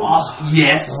gameplay is awesome.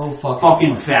 Yes. So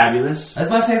fucking fabulous. That's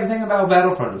my favorite thing about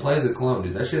Battlefront. To play as a clone,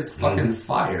 dude. That shit's fucking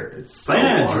fire. It's so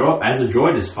playing as a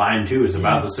droid is fine too. It's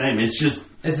about the same. It's just...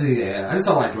 I just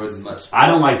don't like droids as much. I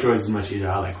don't like droids as much either.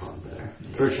 I like clones better.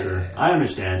 For sure. I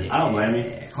understand. I don't blame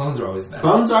you. Clones are always better.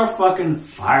 Clones are fucking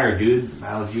fire, dude.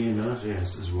 Battle G and those,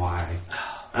 this is why.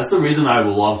 That's the reason I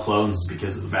love clones is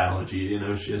because of the Battle of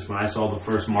Geonosis. When I saw the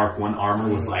first Mark 1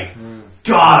 armor, was like,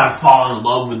 God, I've fallen in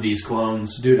love with these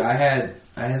clones. Dude, I had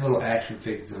little action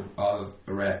figures of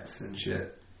Rex and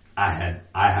shit. I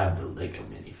have the Lego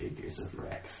minifigures of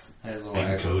Rex. I had little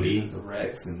And action Cody. figures of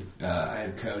Rex, and I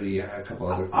had Cody. I had a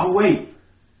couple other. Oh wait,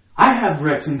 I have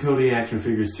Rex and Cody action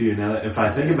figures too. Now, that if I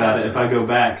think about it, if I go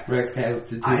back, Rex had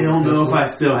the two I don't know if I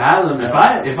still have them.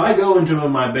 If I go into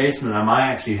my basement, I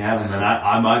might actually have them, and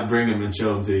I might bring them and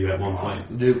show them to you at one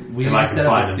point. Dude, we If need I to can set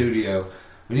up find a them. studio.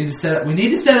 We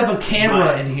need to set up a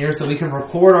camera in here so we can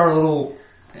record our little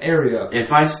area.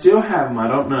 If I still have them, I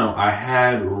don't know. I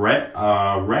had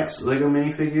Rex Lego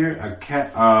minifigure, a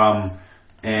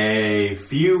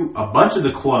bunch of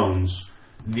the clones.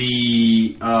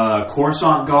 The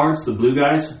Coruscant guards, the blue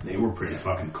guys, they were pretty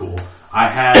fucking cool. I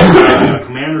had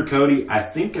Commander Cody. I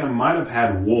think I might have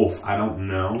had Wolf. I don't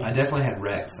know. I definitely had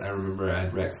Rex. I remember I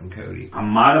had Rex and Cody. I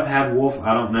might have had Wolf.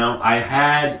 I don't know. I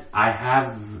had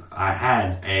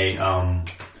a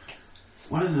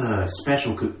what are the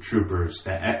special troopers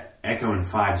that Echo and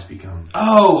Fives become?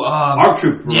 Oh, ARC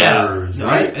troopers, yeah.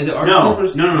 right? Is it ARC no,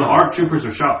 troopers? no. ARC troopers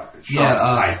are sharp Yeah,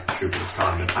 type troopers.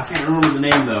 Kind of. I can't remember the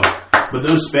name though. But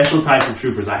those special types of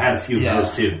troopers, I had a few of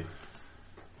those too.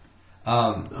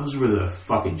 Those were the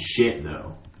fucking shit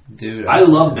though. Dude, I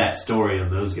love that story of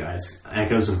those guys,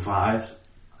 Echoes and Fives.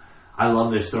 I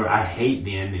love their story. I hate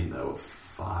the ending though of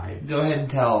 5. Go ahead and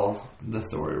tell the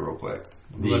story real quick.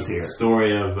 Let's hear it.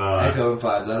 Story of Echo and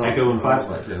Fives. I don't Echo and know Fives.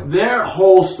 about you. Their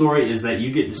whole story is that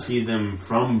you get to see them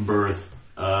from birth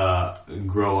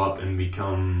grow up and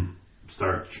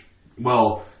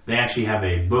they actually have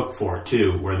a book for it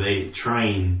too, where they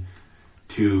train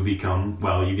to become,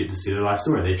 you get to see their life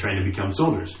story. They train to become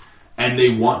soldiers. And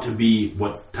they want to be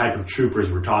what type of troopers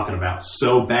we're talking about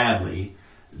so badly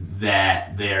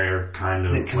that they're kind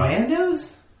of... Is it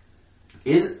Commandos?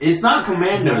 It's not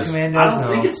Commandos. It's not Commandos, I don't no.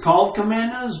 think it's called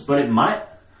Commandos, but it might...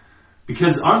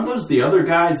 Because aren't those the other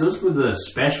guys? Those were the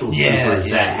special troopers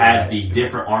that had the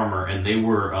different armor, and they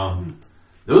were...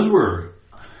 those were...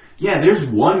 Yeah, there's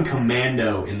one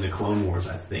Commando in the Clone Wars,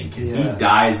 I think. And he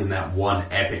dies in that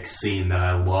one epic scene that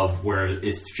I love where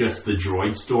it's just the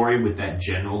droid story with that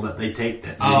general that they take.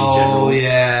 That general.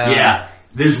 Yeah. Yeah.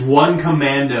 There's one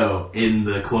Commando in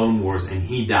the Clone Wars and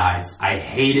he dies. I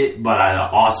hate it, but I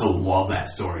also love that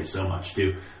story so much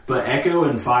too. But Echo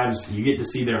and Fives, you get to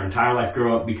see their entire life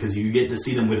grow up because you get to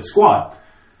see them with a squad.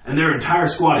 And their entire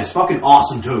squad is fucking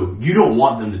awesome too. You don't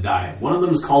want them to die. One of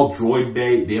them is called Droid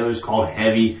Bay, the other is called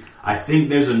Heavy. I think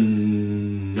there's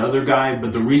another guy,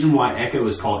 but the reason why Echo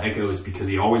is called Echo is because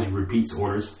he always repeats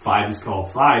orders. 5 is called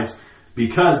Fives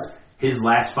because his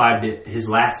last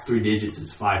 3 digits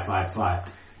is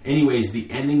 555. Anyways, the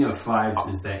ending of Fives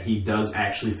is that he does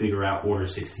actually figure out Order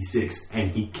 66,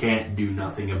 and he can't do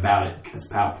nothing about it because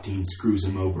Palpatine screws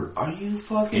him over. Are you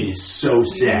fucking It is so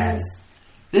sad.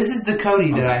 This is the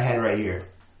Cody that I had right here.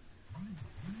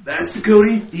 That's the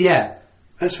Cody? Yeah.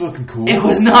 That's fucking cool. It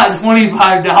was not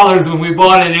 $25 when we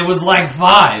bought it. It was like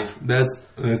 $5.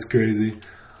 That's crazy.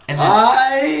 And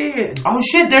then, oh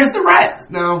shit! There's the Rex.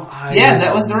 No,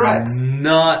 that was the Rex.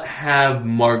 Not have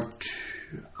Mark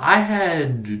II. I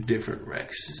had different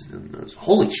Rexes than those.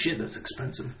 Holy shit, that's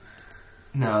expensive.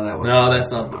 No, that's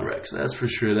not the Rex. That's for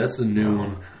sure. That's the new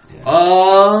one. Yeah.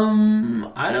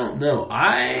 I don't know.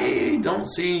 I don't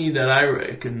see that I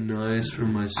recognize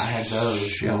from my I had those.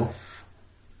 shelf.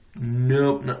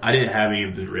 Nope, no, I didn't have any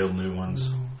of the real new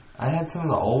ones. I had some of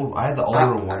the old. I had the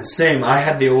older ones. Same. I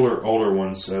had the older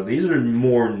ones. So these are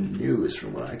more newish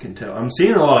from what I can tell. I'm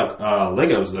seeing a lot of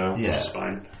Legos though, which is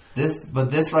fine.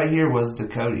 This right here was the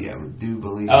Cody. I do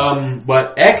believe.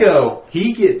 But Echo,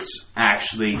 he's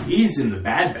in the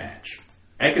Bad Batch.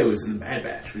 Echo is in the Bad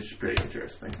Batch, which is pretty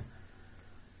interesting.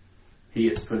 He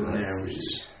gets put in there, which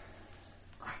is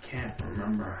I can't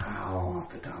remember how off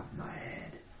the top of my head.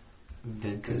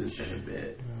 Because it's been a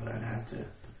bit, but I'd have to.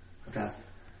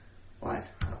 What?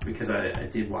 Because I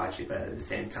did watch it, but at the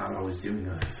same time I was doing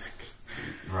other things.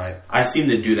 Right. I seem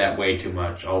to do that way too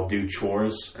much. I'll do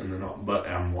chores, and then but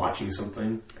I'm watching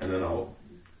something, and then I'll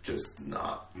just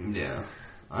not. Yeah,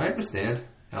 I understand.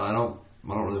 Hell, I don't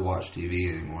really watch TV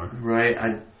anymore. Right.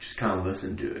 I just kind of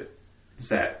listen to it. Is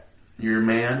that your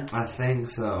man? I think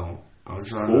so.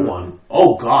 It's a cool one.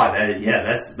 Oh God,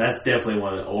 that's definitely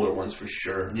one of the older ones for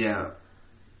sure. Yeah.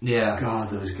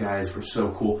 God, those guys were so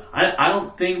cool. I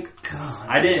don't think God.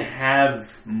 I didn't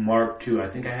have Mark II. I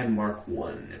think I had Mark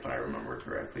I, if I remember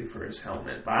correctly, for his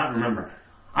helmet. But I don't remember.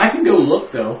 I can go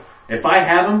look though. If I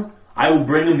have them, I will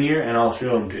bring them here and I'll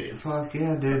show them to you. Fuck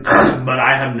yeah, dude. But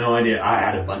I have no idea. I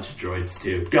had a bunch of droids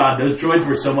too. God, those droids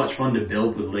were so much fun to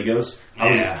build with Legos.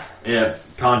 Yeah.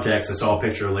 Context, I saw a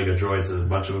picture of Lego droids. There's a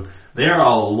bunch of them. They are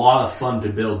a lot of fun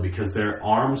to build because their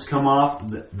arms come off,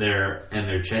 and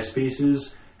their chest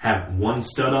pieces have one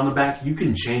stud on the back. You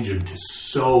can change them to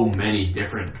so many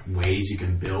different ways you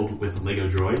can build with a Lego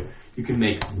droid. You can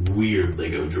make weird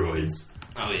Lego droids.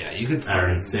 Oh yeah, you could. Are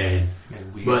insane.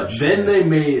 But shit. then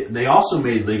they also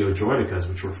made Lego Droidicas,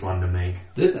 which were fun to make.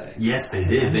 Did they? Yes, they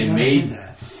did. They made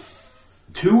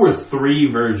 2 or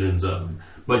 3 versions of them.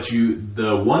 But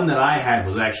the one that I had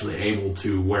was actually able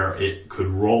to where it could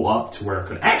roll up to where it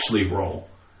could actually roll.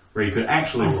 Where you could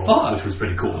actually roll, which was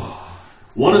pretty cool.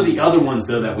 One of the other ones,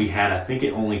 though, that we had, I think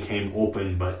it only came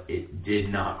open, but it did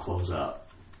not close up.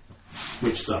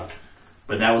 Which sucked.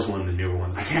 But that was one of the newer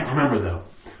ones. I can't remember, though.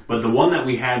 But the one that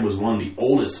we had was one of the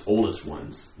oldest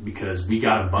ones. Because we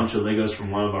got a bunch of Legos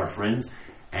from one of our friends,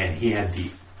 and he had the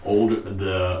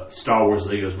Star Wars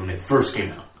Legos when they first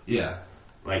came out. Yeah.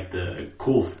 Like the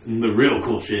real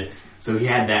cool shit. So he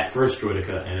had that first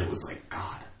Droidica, and it was like,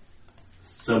 God,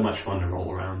 so much fun to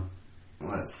roll around.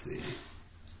 Let's see.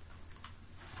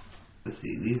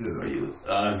 These are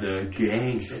the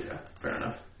games. Yeah, fair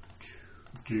enough.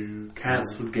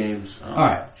 Canceled games. Oh,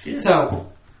 alright.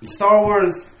 So, Star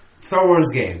Wars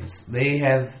games.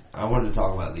 I wanted to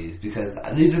talk about these because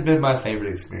these have been my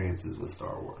favorite experiences with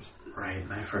Star Wars. Right.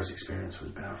 My first experience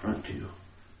was Battlefront 2.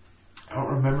 I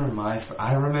don't remember my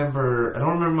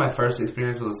first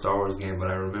experience with a Star Wars game, but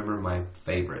I remember my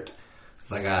favorite.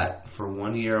 Because for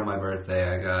 1 year on my birthday,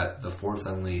 I got The Force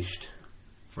Unleashed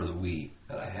for the Wii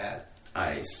that I had.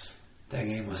 Nice. That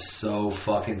game was so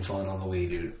fucking fun on the Wii,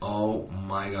 dude. Oh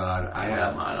my god. I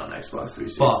got mine on Xbox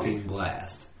 360. Fucking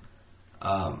blast.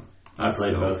 I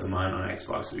played both of mine on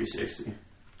Xbox 360.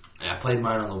 Yeah, I played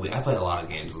mine on the Wii. I played a lot of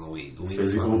games on the Wii. The Wii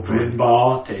Physical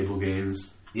pinball, table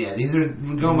games. Yeah,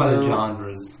 we're going by the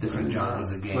genres, different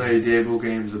genres of games. Play table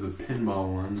games of the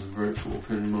pinball ones, virtual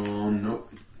pinball,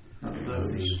 nope. None of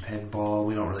those. Pinball,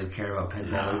 we don't really care about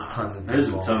pinball. There's tons of pinball. There's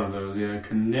a ton of those, yeah.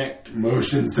 Connect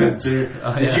Motion Center.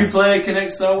 Did you play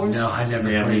Connect Star Wars? No, I never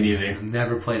played. Yeah, me neither.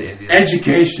 Never played any of them.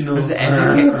 Educational.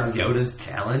 Yoda's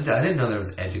Challenge? I didn't know there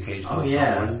was educational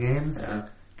Star Wars games. Yeah.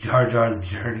 Jar Jar's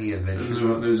Journey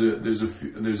Adventure.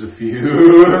 There's a few.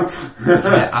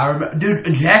 Yeah, I remember,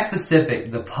 dude. Jack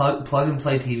Specific, the plug and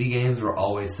play TV games were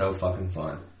always so fucking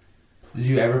fun. Did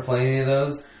you ever play any of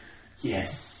those?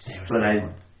 Yes, but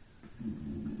I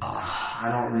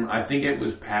don't remember. I think it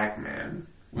was Pac-Man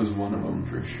was one of them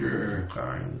for sure.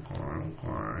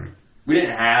 We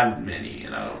didn't have many,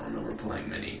 and I don't remember playing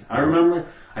many.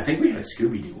 I think we had a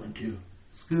Scooby-Doo one too.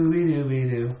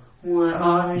 Scooby-Dooby-Doo, where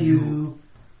are you?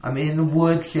 I'm in the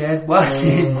woodshed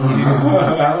watching you.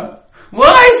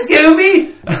 Why,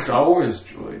 Scooby? Star Wars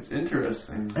droids.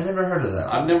 Interesting. I never heard of that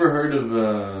one. I've never heard of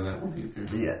that one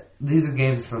either. Yeah, these are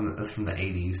games from the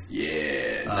 80s.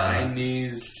 Yeah,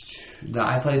 90s.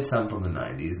 I played some from the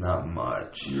 90s, not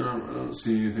much. No, I don't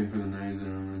see anything from the 90s. I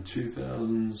remember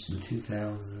 2000s. The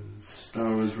 2000s.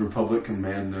 Star Wars Republic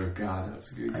Commando. God,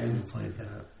 that's a good game. I never played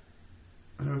that.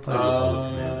 I never played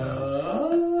Republic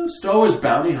Commando. Star Wars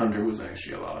Bounty Hunter was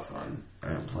actually a lot of fun. I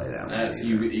didn't play that one. That's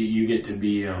you get to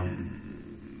be if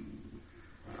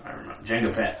I remember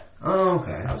Jango Fett. Oh,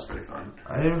 okay. That was pretty fun.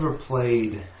 I never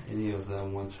played any of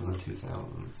them ones from the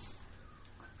 2000s.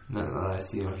 None that I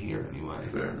see on here anyway.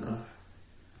 Fair enough.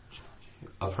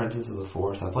 Apprentice of the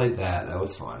Force. I played that. That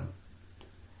was fun.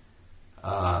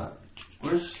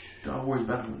 Where's Star Wars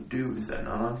Battlefront 2? Is that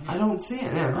not on here? I don't see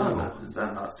it. Yeah, no. Is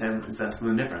that not standard? Is that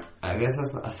something different? I guess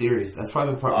that's a series. That's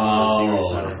probably part of the series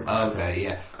titles. Okay,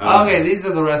 yeah. Okay, these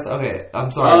are the rest. Okay, I'm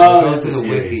sorry. We're going through the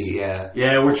wiki. Yeah.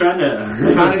 Yeah, we're trying to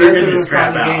figure this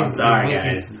crap out. Games. Sorry,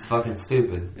 guys. It's fucking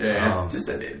stupid. Yeah, just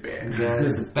a bit bad.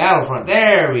 Guys, Battlefront.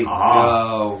 There we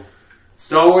go.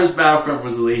 Star Wars Battlefront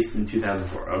was released in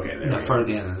 2004. Okay, there we go.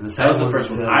 That was the first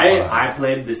one. I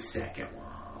played the second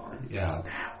one. Yeah.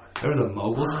 There was a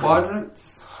Mobile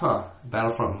Squadrons? Huh.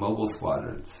 Battlefront Mobile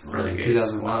Squadrons. Renegade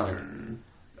 2009. Squadron.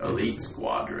 Elite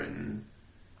Squadron.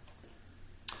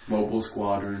 Mobile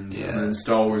Squadrons. Yeah. And then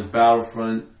Star Wars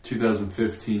Battlefront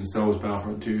 2015. Star Wars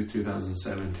Battlefront 2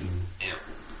 2017. Yeah.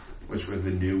 Which were the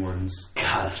new ones.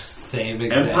 God, same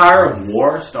exact Empire ones. of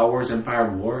War. Star Wars Empire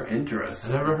of War.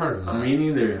 Interesting. I never heard of that. Me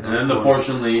neither. And then the Force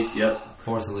Unleashed. Yep.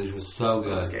 Force Unleashed was so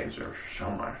good. Those games are so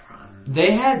much fun.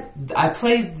 I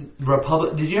played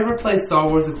Republic. Did you ever play Star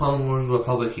Wars: The Clone Wars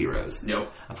Republic Heroes? Nope.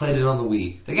 I played it on the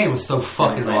Wii. The game was so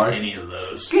fucking I hard. any of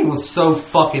those. The game was so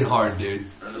fucking hard, dude.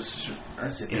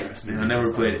 That's interesting. I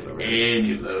never played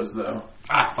any of those though.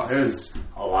 There's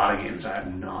a lot of games I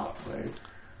have not played.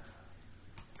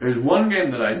 There's one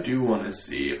game that I do want to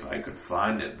see if I could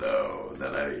find it though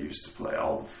that I used to play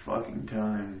all the fucking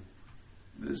time.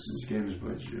 This is Games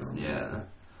by John. Yeah.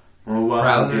 Mobile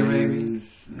Browser games. maybe?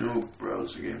 No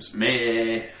browser games.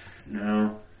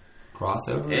 No.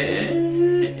 Crossover?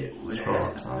 It would Scroll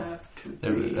up some. have to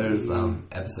There's be.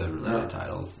 episode related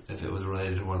titles. If it was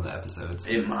related to one of the episodes.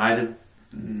 It might have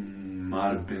been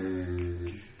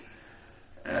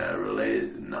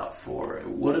related, not 4. It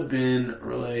would have been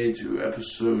related to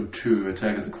episode 2,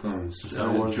 Attack of the Clones.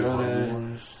 Star Wars The Clone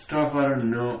Wars. Starfighter,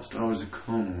 no. Star Wars The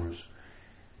Clone Wars.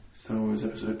 Star Wars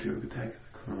episode 2, Attack of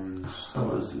the Clones. Star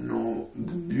Wars, no,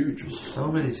 the new George.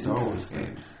 So many Star Wars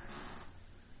games.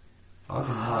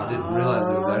 Fucking hell, I didn't realize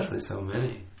there was actually so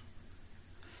many.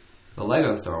 The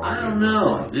Lego Star Wars. I don't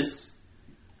know.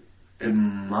 It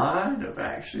might have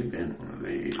actually been one of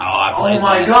these. Oh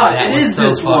my god, it is so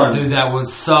this fun. one. Dude, that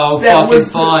was so fucking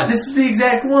fun. This is the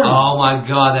exact one. Oh my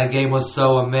god, that game was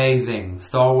so amazing.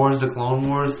 Star Wars The Clone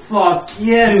Wars. Fuck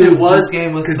yes, Dude, it was. This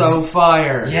game was so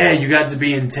fire. Yeah, you got to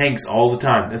be in tanks all the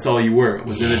time. That's all you were.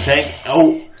 Was in a tank.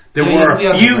 Oh, there Yeah, were you could be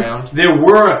on the ground. There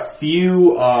were a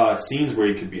few scenes where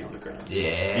you could be on the ground.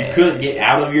 Yeah. You couldn't get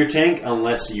out of your tank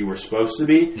unless you were supposed to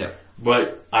be. Yep.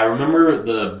 But I remember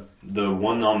the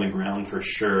one on the ground for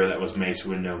sure that was Mace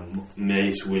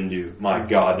Windu. My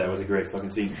god, that was a great fucking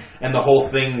scene. And the whole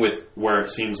thing with where it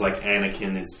seems like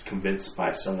Anakin is convinced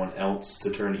by someone else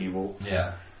to turn evil.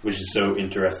 Yeah. Which is so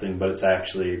interesting, but it's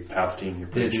actually Palpatine, you're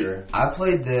pretty sure. Dude, I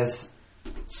played this.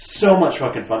 So much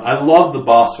fucking fun. I love the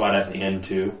boss fight at the end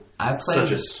too. I played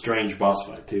Such a strange boss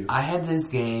fight too. I had this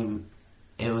game.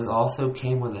 It was also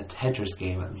came with a Tetris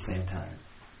game at the same time.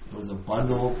 It was a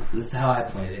bundle. This is how I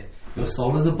played it. It was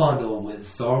sold as a bundle with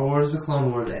Star Wars: The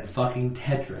Clone Wars and fucking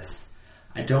Tetris.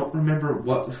 I don't remember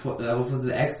what the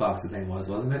Xbox thing was,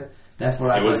 wasn't it? That's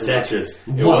where It was Tetris.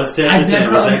 It What? was Tetris. I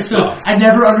never understood. Xbox. I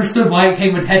never understood why it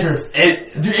came with Tetris.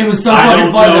 Dude, it was so I fucking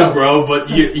don't fun, know, though. bro, but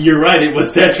you're right. It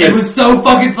was Tetris. It was so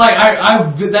fucking like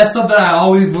that's something I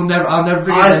always will never. I'll never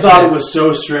forget. I that thought shit. it was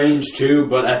so strange too,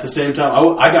 but at the same time,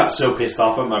 I got so pissed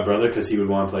off at my brother because he would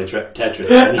want to play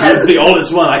Tetris. And he was the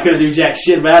oldest one. I couldn't do jack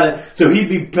shit about it, so he'd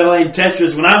be playing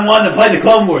Tetris when I wanted to play the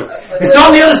Clone Wars. It's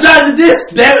on the other side of the disc,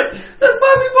 damn it! That's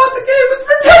why we bought the game. It's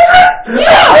for Tetris.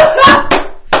 Yeah.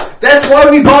 That's why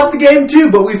we bought the game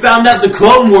too, but we found out the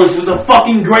Clone Wars was a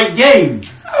fucking great game.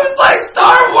 I was like,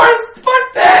 Star Wars,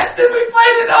 fuck that. Then we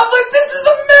played it, and I was like, this is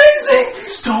amazing.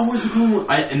 Star Wars,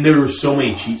 and there were so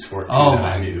many cheats for it too. Oh that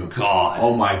my I knew. god.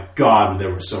 Oh my god, there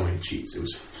were so many cheats. It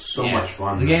was so much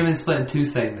fun. The game is split in 2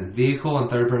 segments: vehicle and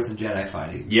third-person Jedi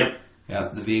fighting. Yep.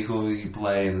 Yep, the vehicle you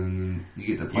play, and then you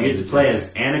get to play. You get to play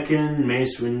as Anakin,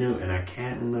 Mace Windu, and I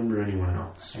can't remember anyone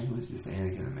else. I think it was just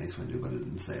Anakin and Mace Windu, but it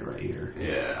didn't say right here.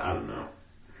 Yeah, I don't know.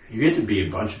 You get to be a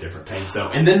bunch of different tanks though,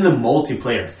 and then the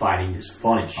multiplayer fighting is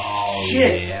fun as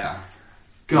shit. Yeah.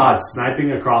 God,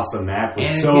 sniping across the map was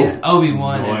Anakin, so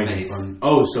Obi-Wan, and annoying Mace. fun.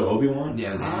 Oh, so Obi-Wan? Yeah,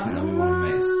 it was Anakin, Obi-Wan,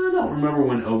 and Mace. I don't remember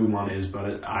when Obi-Wan is, but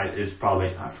it's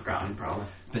probably I've forgotten probably.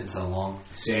 It's been so long.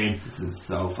 Same. This is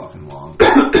so fucking long.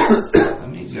 Let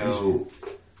me go.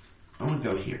 I'm gonna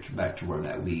go here back to where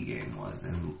that Wii game was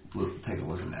and take a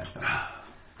look at that thing.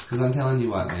 Because I'm telling you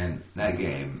what, man, that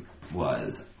game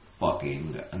was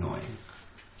fucking annoying.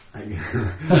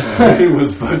 It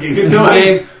was fucking The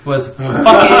annoying. game was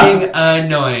fucking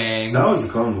annoying. Star Wars: The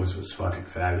Clone Wars was fucking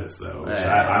fabulous though.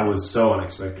 I was so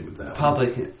unexpected with that.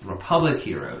 Republic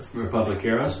Heroes. Republic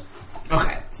Heroes.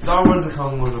 Okay, Star Wars: The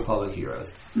Clone Wars, Republic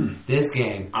Heroes. This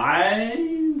game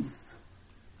I've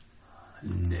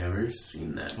never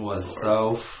seen that was before.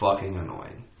 so fucking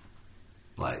annoying.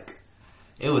 Like,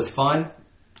 it was fun.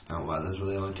 Oh wow, there's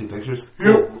really only 2 pictures.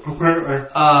 Yep.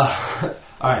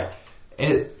 Alright.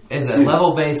 It is a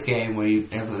level-based game where you,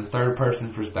 from the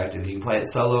third-person perspective, you can play it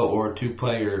solo or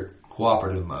 2-player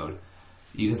cooperative mode.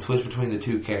 You can switch between the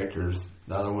 2 characters.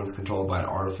 The other one's controlled by an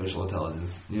artificial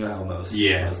intelligence. You know how most of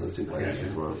those 2-player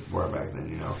games were back then,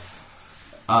 you know.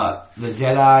 The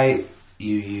Jedi,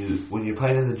 you when you're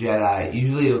playing as a Jedi,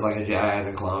 usually it was like a Jedi and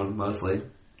a clone, mostly.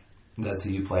 That's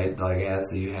who you played, like, as,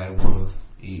 so you had one of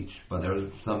each. But there was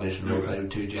some missions where you played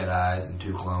with 2 Jedis and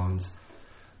 2 clones.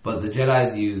 But the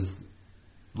Jedis use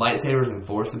lightsabers and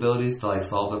force abilities to like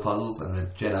solve the puzzles, and the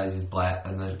Jedi's use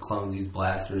and the clones use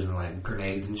blasters and like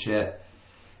grenades and shit.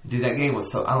 Dude, that game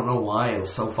was so, I don't know why, it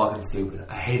was so fucking stupid.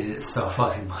 I hated it so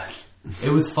fucking much.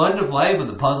 It was fun to play, but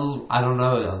the puzzles, I don't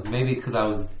know, maybe because I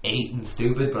was 8 and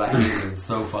stupid, but I hated them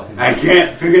so fucking much. I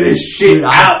can't figure this shit Dude,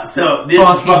 out, so this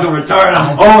is fucking retarded.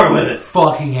 I'm over with it.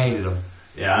 Fucking hated them.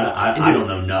 Yeah, I don't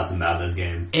know nothing about this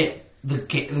game.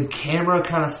 The camera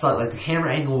kind of sucked. Like, the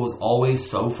camera angle was always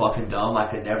so fucking dumb. I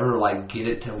could never, like, get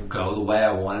it to go the way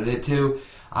I wanted it to.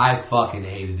 I fucking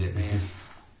hated it, man.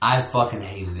 I fucking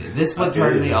hated it. This one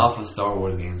turned me off of Star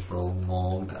Wars games for a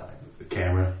long time. The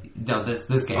camera? No,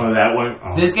 this game. Oh, that one?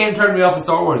 Oh. This game turned me off of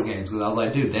Star Wars games because I was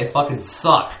like, dude, they fucking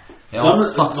suck. They all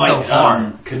suck so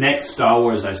hard. Connect Star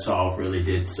Wars I saw really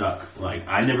did suck. Like,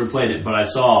 I never played it, but I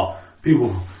saw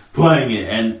people playing it,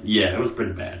 and yeah, it was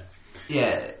pretty bad.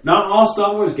 Yeah. Not all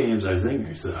Star Wars games are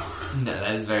zingers, though. No,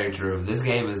 that is very true. This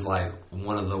game is, like,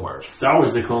 one of the worst. Star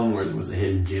Wars The Clone Wars was a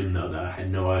hidden gem, though, that I had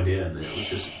no idea, and it was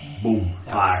just, boom,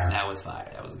 fire. That was fire.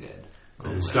 That was good.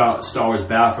 And Star Wars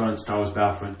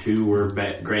Battlefront 2 were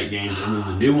great games, and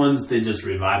then the new ones, they just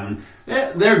revived them.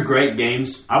 They're great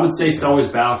games. I would say Star Wars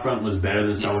Battlefront was better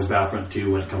than Star Wars Battlefront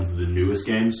 2 when it comes to the newest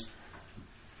games.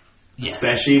 Yes.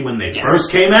 Especially when they first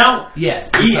came out.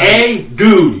 Yes. EA,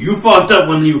 dude, you fucked up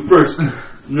when you first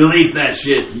released that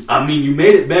shit. I mean, you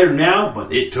made it better now,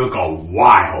 but it took a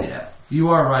while. Yeah. You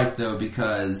are right, though,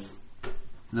 because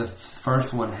the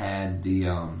first one had the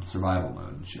survival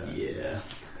mode and shit. Yeah.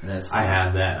 I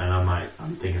have that, and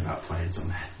I'm thinking about playing some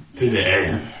of that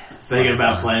today. Thinking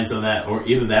about playing some of that, or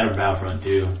either that or Battlefront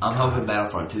 2. I'm hoping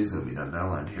Battlefront 2 is going to be done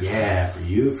down here. Yeah, for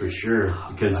you, for sure.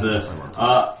 Because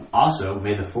also,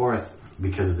 May the 4th,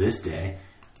 because of this day,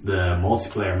 the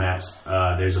multiplayer maps,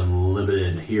 there's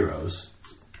unlimited heroes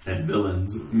and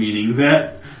villains, meaning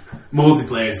that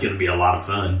multiplayer is going to be a lot of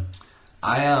fun.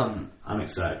 I'm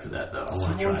excited for that, though. I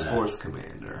want to try that. Force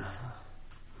Commander.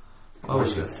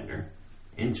 Force Commander.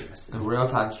 Interesting. A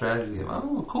real-time strategy game.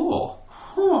 Oh, cool.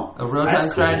 Huh. A real-time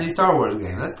strategy Star Wars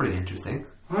game. That's pretty interesting.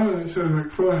 Oh, that sounds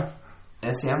like fun.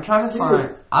 And see, I'm trying to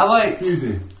find... I like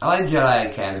Jedi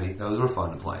Academy. Those were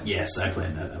fun to play. Yes, I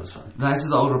played that. That was fun. Knights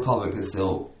of the Old Republic is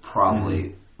still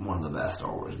probably one of the best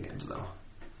Star Wars games, though.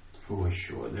 For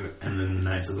sure. And then the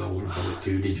Knights of the Old Republic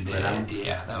 2. Did you play that?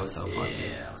 Yeah, that was so fun, too.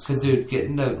 Yeah, because, dude,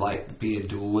 getting to, like, be a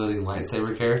dual-wielding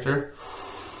lightsaber character...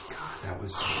 God, that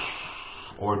was...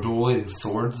 Or dual-wielding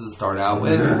swords to start out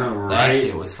with. Right? That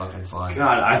shit was fucking fun.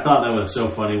 God, I thought that was so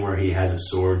funny where he has a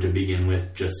sword to begin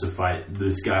with just to fight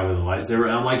this guy with a lightsaber.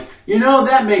 And I'm like,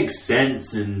 that makes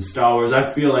sense in Star Wars. I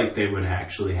feel like they would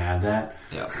actually have that.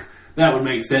 Yeah. That would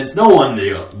make sense. No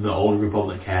wonder the Old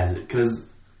Republic has it, because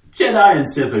Jedi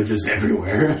and Sith are just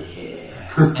everywhere.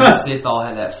 Yeah. And Sith all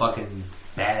had that fucking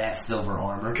badass silver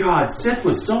armor. God, Sith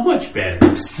was so much better.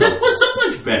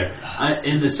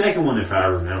 In the second one, if I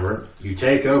remember, you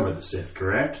take over the Sith,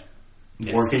 correct?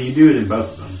 Yes. Or can you do it in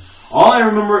both of them? All I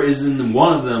remember is in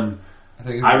one of them,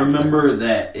 I remember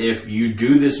that if you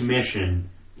do this mission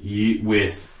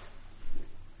with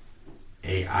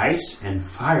a ice and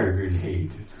fire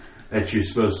grenade that you're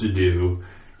supposed to do,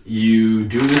 you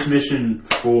do this mission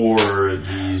for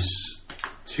the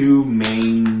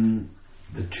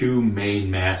two main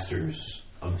masters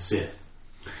of the Sith.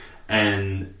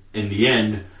 And in the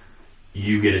end,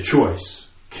 you get a choice.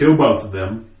 Kill both of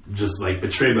them, just like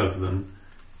betray both of them,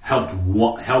 help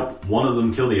one of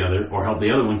them kill the other, or help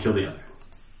the other one kill the other.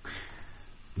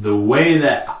 The way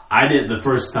that I did the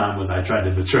first time was I tried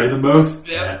to betray them both.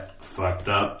 Yep. That fucked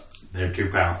up. They're too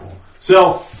powerful.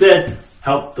 So, said,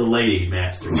 help the lady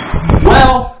master.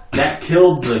 Well, that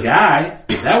killed the guy.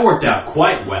 That worked out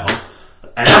quite well.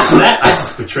 And after that, I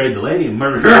just betrayed the lady and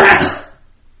murdered her ass.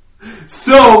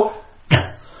 So,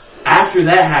 after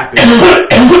that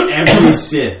happened, every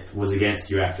Sith was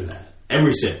against you after that.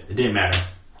 Every Sith. It didn't matter.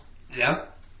 Yeah.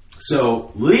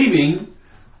 So, leaving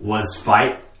was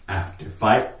fight after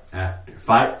fight after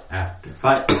fight after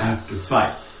fight after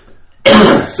fight.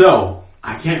 So,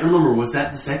 I can't remember. Was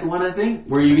that the second one, I think?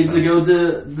 Where you get to go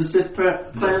to the Sith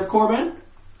planet of Korriban?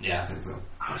 Yeah, I think so.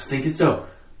 I was thinking so.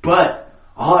 But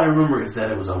all I remember is that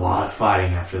it was a lot of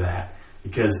fighting after that.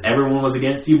 Because everyone was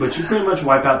against you, but you pretty much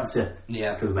wipe out the Sith.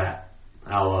 Yeah. Because of that.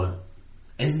 I love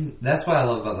it. That's what I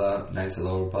love about the Knights of the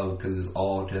Old Republic, because it's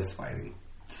all just fighting.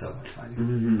 So much fighting.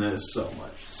 Mm-hmm, that is so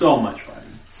much. So much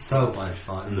fighting. So much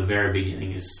fun. And the very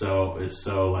beginning is so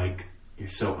like, you're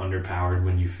so underpowered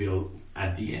when you feel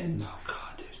at the end. Oh,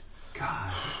 God, dude.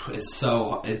 God.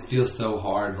 It feels so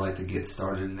hard, like, to get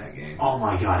started in that game. Oh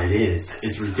my God, it is.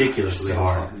 It's ridiculously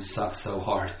hard. It sucks so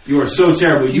hard. You are so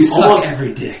terrible. You suck almost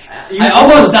every dick. I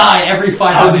almost die every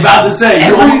fight. I was about to say,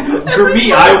 for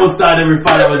me, I almost died every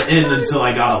fight I was in until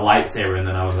I got a lightsaber, and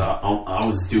then I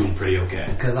was doing pretty okay.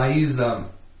 Because I use the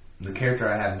character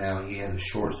I have now. He has a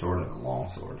short sword and a long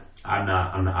sword. I'm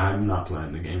not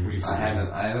playing the game recently.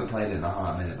 I haven't played it in a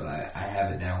hot minute, but I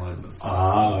have it downloaded.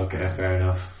 Oh, okay, fair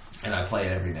enough. and I play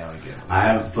it every now and again.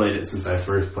 I haven't played it since I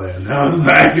first played it. That was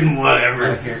back in whatever.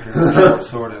 My character has a short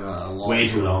sword and a long Way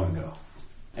too sword. long ago.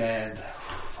 And,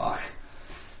 fuck.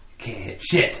 Can't hit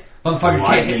shit. Motherfucker can't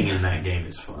Lightning hit. in that game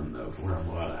is fun, though, from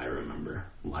what I remember.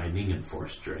 Lightning and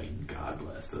Force Drain, God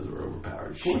bless, those were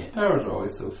overpowered shit. Powers are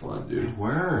always so fun, They dude.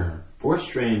 were. Force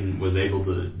Drain was able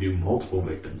to do multiple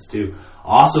victims, too.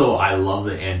 Also, I love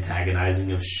the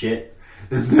antagonizing of shit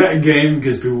in that game,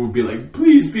 because people would be like,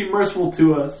 please be merciful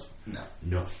to us.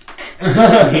 No.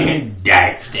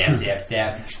 Die. Stab, stab,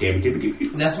 stab.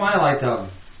 Stabby. That's why I liked,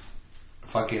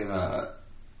 fucking,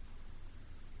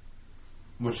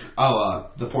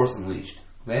 The Force Unleashed.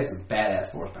 They had some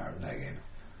badass force powers in that game.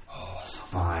 Oh,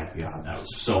 my God, that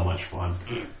was so much fun.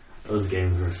 Those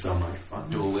games were so much fun.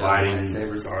 Dual wield Fighting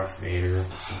lightsabers. Darth Vader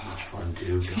was so much fun,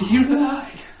 too. You lied.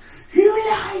 You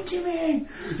lied to me!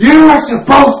 You were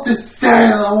supposed to stay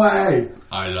away!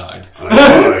 I lied. I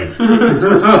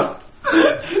lied.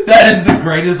 That is the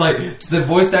greatest, like, the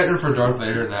voice actor for Darth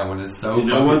Vader in that one is so You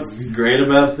know fucking- what's great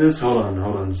about this? Hold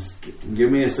on. Just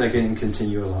give me a second and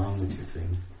continue along with your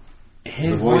thing.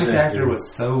 His the voice voice actor actor.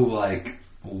 was so, like,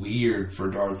 weird for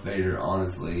Darth Vader,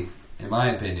 honestly, in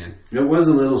my opinion. It was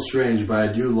a little strange,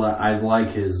 but I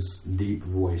like his deep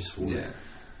voice for it. Yeah.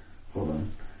 Hold on.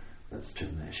 Let's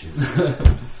turn that shit.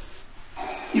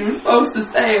 You were supposed to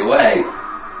stay away.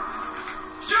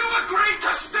 You agreed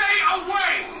to stay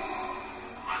away!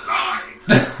 I lied!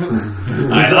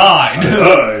 I lied.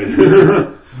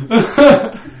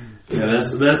 Yeah,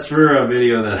 that's for a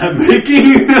video that I'm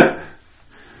making.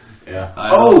 Yeah.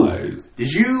 I lied.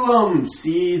 Did you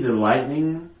see the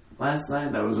lightning last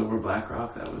night that was over Black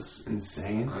Rock? That was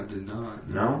insane. I did not.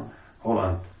 No? Hold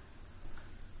on.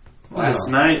 Wow. Last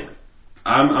night,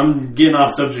 I'm getting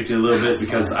off subject a little bit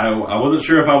because I wasn't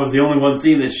sure if I was the only one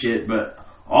seeing this shit, but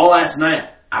all last night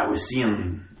I was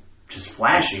seeing just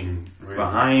flashing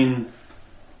behind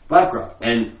Black Rock,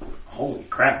 and holy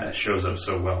crap, that shows up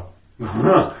so well.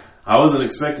 I wasn't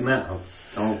expecting that.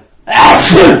 Don't.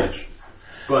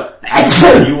 But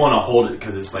you want to hold it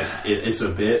because it's like it's a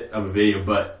bit of a video,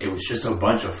 but it was just a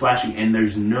bunch of flashing, and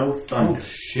there's no thunder. Oh,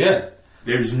 shit.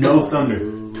 There's no thunder.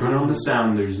 Turn on the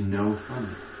sound. There's no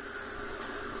thunder.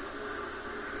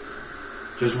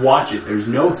 Just watch it. There's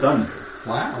no thunder.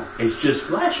 Wow. It's just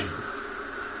flashing.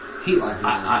 Heat lightning.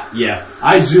 Yeah.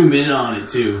 I zoom in on it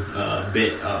too, a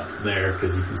bit up there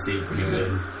because you can see it pretty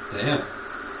good. Damn.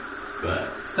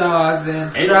 But Stars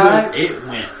and it stripes.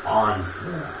 went on for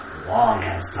a long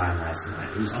ass time last night.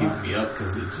 It was keeping me up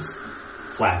because it just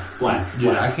flash.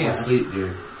 Dude, I can't sleep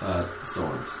during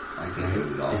storms. I can't do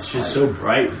it at all. It's just so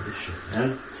bright with this shit,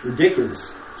 man. It's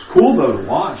ridiculous. It's cool though to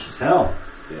watch as hell.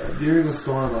 Yeah, during a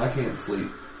storm, I can't sleep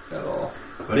at all.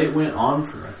 But it went on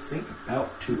for, I think,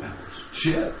 about 2 hours.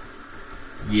 Shit.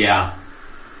 Yeah.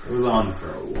 It was on for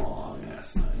a long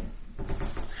ass night.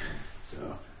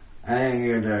 So. I didn't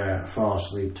get to fall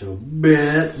asleep till a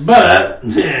bit, but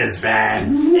it's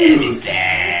fine. It'll be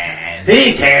fine.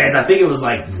 Who cares? I think it was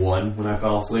like 1 when I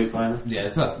fell asleep finally. Yeah,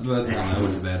 it's not. That's not. I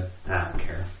went to bed. I don't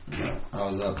care. I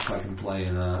was up fucking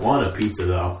playing. Want a pizza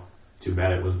though. Too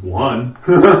bad it was 1.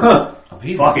 A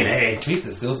pizza. Fucking A.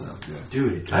 Pizza still sounds good.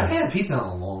 Dude, it I've does. had pizza in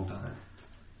a long time.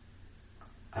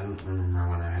 I don't remember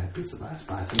when I had a pizza last,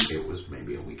 but I think it was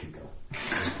maybe a week ago.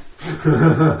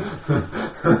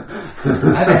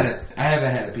 I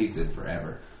haven't had a pizza in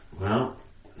forever. Well,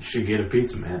 you should get a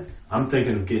pizza, man. I'm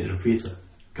thinking of getting a pizza.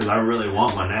 Because I really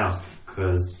want one now.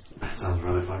 Because that sounds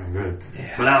really fucking good.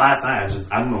 Yeah. But last night,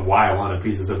 I don't know why I wanted a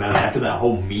pizza so bad. After that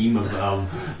whole meme of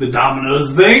the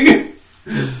Domino's thing.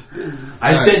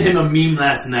 I sent him a meme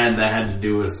last night that had to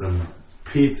do with some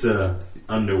pizza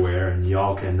underwear. And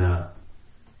y'all can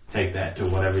take that to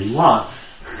whatever you want.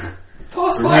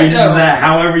 Toss Reason mine, no. that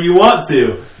however you want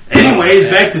to.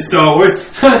 Anyways, back to Star Wars.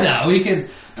 No, we can.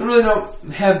 I really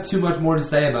don't have too much more to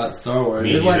say about Star Wars.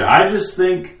 Me It's neither. like- I just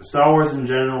think Star Wars in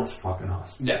general is fucking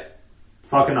awesome. yeah.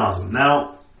 Fucking awesome.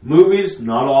 Now, movies,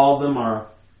 not all of them are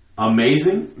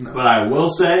amazing, but I will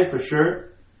say for sure,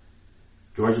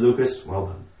 George Lucas, well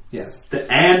done. Yes.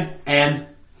 And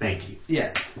thank you.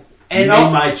 Yeah. You And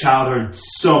made my childhood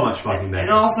so much fucking better.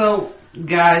 And also,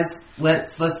 guys,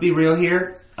 let's be real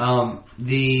here.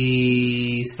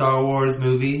 The Star Wars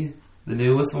movie, the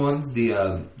newest ones,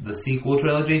 the sequel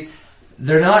trilogy,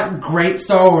 they're not great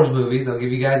Star Wars movies. I'll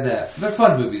give you guys that. They're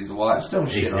fun movies to watch. Don't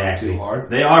shit on them too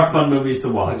hard. They are fun movies to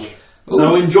watch. Ooh.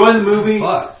 So enjoy the movie.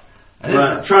 Fuck. I didn't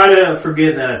But try to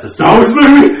forget that it's a Star Wars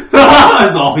movie.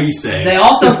 That's all he's saying. They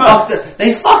also fucked up.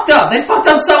 They fucked up. They fucked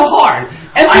up so hard.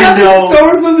 Every I other know. Star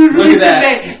Wars movie released in that.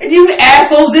 May, and you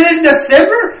assholes did it in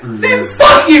December? Then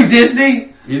fuck you,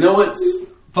 Disney. You know what's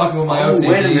fucking with my Oh, OCD.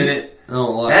 wait a minute. I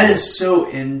don't like That it. is so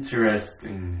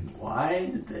interesting. Why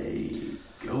did they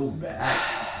go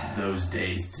back those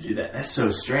days to do that? That's so I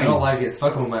strange. don't like it. It's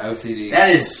fucking with my OCD. That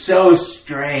is so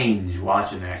strange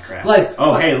watching that crap. Like-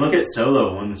 oh, hey, look at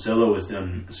Solo. When Solo was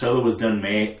done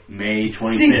May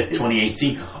 25th,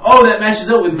 2018. Oh, that matches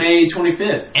up with May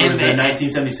 25th for And the May-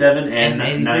 1977 and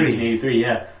 83. 1983.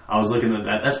 Yeah, I was looking at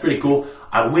that. That's pretty cool.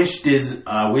 I wish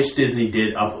Disney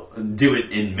did do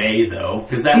it in May though,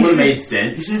 because that You would have should- made You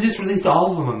sense, should have just released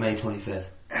all of them on May 25th.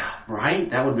 right?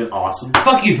 That would have been awesome.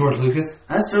 Fuck you, George Lucas.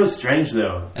 That's so strange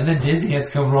though. And then Disney has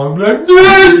to come along and be like,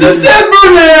 it's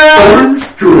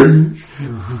December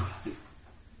now!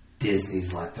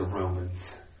 Disney's like the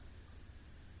Romans.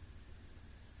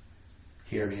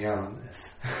 Hear me out on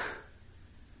this.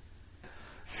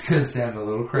 It's gonna sound a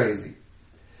little crazy.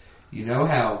 You know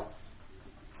how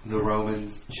the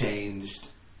Romans changed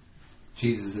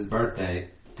Jesus' birthday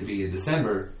to be in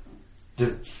December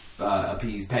to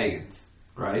appease pagans,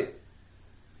 right?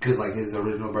 Because like his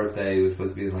original birthday was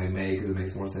supposed to be in like May because it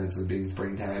makes more sense than being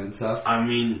springtime and stuff. I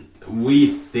mean,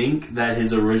 we think that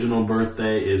his original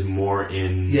birthday is more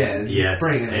in the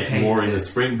spring, and they changed more in it. the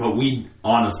spring, but we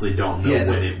honestly don't know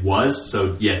when it was.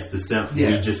 So yes, December.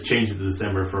 Yeah. We just changed it to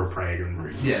December for a pagan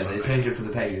reason. Yeah, they changed it for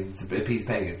the pagans, to appease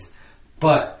pagans.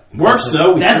 But Works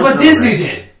though. that's what Disney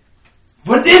did.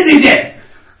 What Disney did.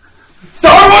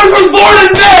 Star Wars was born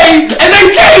in May, and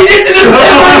they changed it to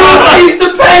December to appease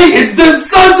the pagans, them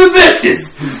sons of bitches.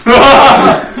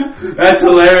 That's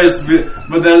hilarious,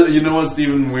 but that, you know what's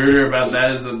even weirder about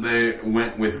that is that they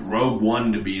went with Rogue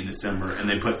One to be in December, and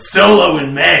they put Solo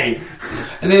in May.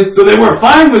 And then, So they were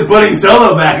fine with putting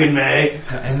Solo back in May.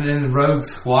 and then Rogue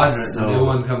Squadron, So- the new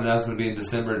one coming out is going to be in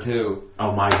December too.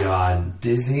 Oh my God,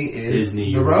 Disney is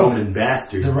Disney, the you Roman Romans.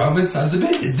 bastard. The Roman sons of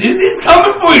bitches. Disney's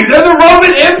coming for you. They're the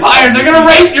Roman Empire. They're going to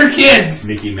rape your kids.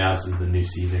 Mickey Mouse is the new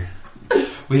Caesar,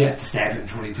 We have to stab him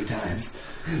 22 times.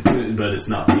 but it's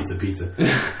not pizza.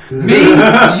 Me,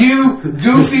 you,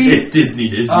 Goofy. It's Disney.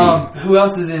 Who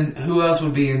else is in? Who else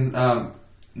would be in?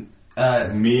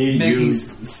 Me, Mickey,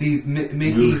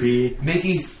 Goofy.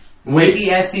 Mickey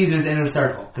as Caesar's inner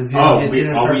circle because Are his we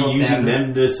inner circle using stabbed him.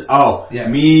 them this? Oh, Yeah.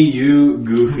 me, you,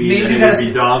 Goofy, Me, then you it gotta would be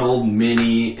s- Donald,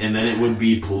 Minnie, and then it would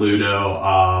be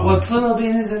Pluto. Would Pluto be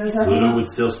in his inner circle? Pluto would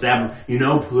still stab him. You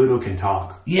know Pluto can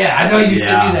talk. Yeah, I know you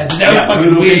sent me that. That was fucking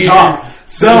Pluto weird. can talk.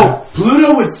 So,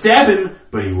 Pluto would stab him,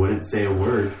 but he wouldn't say a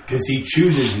word because he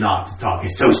chooses not to talk.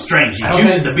 It's so strange. He I don't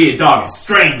chooses think- to be a dog. It's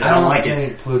strange. I don't like it.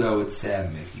 think Pluto would stab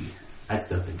Mickey. I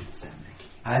still think he'd stab Mickey.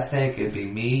 I think it'd be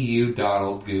me, you,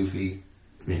 Donald, Goofy.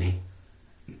 Minnie.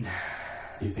 Do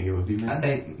you think it would be Minnie? I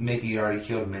think Mickey already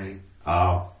killed Minnie.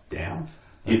 Oh, damn.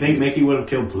 You think Mickey would have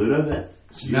killed Pluto then?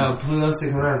 No, Pluto's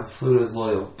sticking around because Pluto's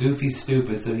loyal. Goofy's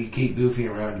stupid, so he'd keep Goofy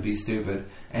around to be stupid.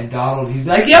 And Donald, he'd be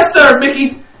like, yes sir,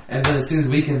 Mickey! And then as soon as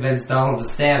we convince Donald to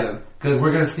stab him, because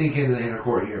we're going to sneak into the inner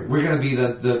court here. We're going to be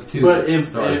the two. But that if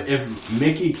start.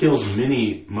 Mickey kills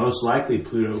Minnie, most likely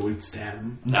Pluto would stab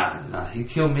him. Nah, he'd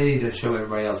kill Minnie to show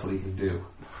everybody else what he can do.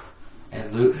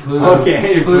 And Pluto...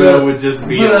 Okay, Pluto would just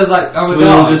be... Pluto's like, I'm a Pluto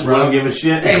dog, just bro. won't give a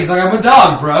shit. Hey, he's like, I'm a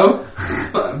dog, bro.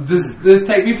 just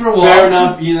take me for a walk. Fair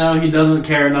enough, you know, he doesn't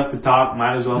care enough to talk,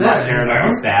 might as well not care enough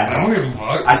to stab I him. don't give a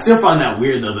fuck. I still find that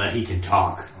weird though that he can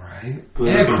talk. Right?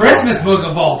 Pluto In a can Christmas talk. book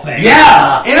of all things.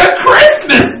 Yeah! In a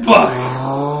Christmas book!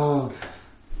 Oh.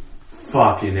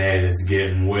 Fucking A, this is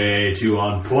getting way too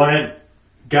on point.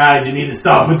 Guys, you need to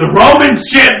stop with the Roman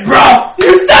shit, bro!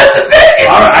 You sons of bitches!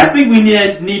 Alright, I think we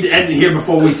need to end it here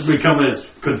before we become a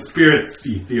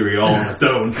conspiracy theory all on its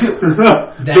own.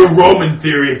 The Roman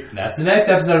theory. That's the next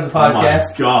episode of the Oh my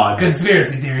podcast. god.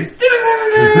 Conspiracy theories.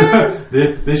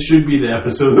 This should be the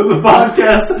episode of the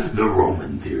podcast. The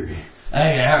Roman theory.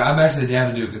 Hey, I'm actually down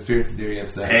to do a conspiracy theory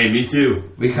episode. Hey, me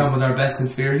too. We come with our best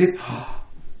conspiracies.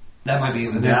 That might be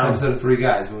in the next Down. episode of Three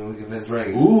Guys when we convince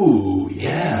Reagan. Ooh,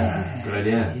 yeah. Good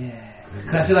idea. Yeah.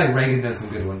 Because I feel like Reagan knows some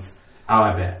good ones. Oh,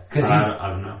 I bet. 'Cause I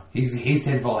don't know. He's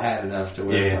tinfoil hat enough to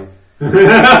wear Yeah. some.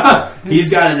 He's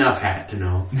got enough hat to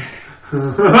know.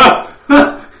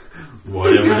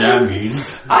 Whatever that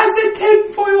means. I said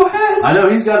tinfoil hat! I know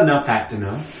he's got enough hat to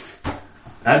know.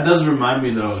 That does remind me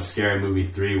though of Scary Movie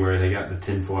 3 where they got the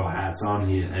tinfoil hats on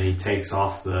and he takes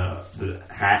off the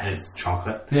hat and it's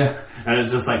chocolate. Yeah. And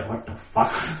it's just like, what the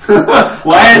fuck?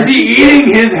 Why is he eating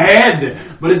his head?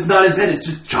 But it's not his head, it's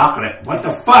just chocolate. What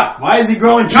the fuck? Why is he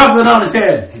growing chocolate on his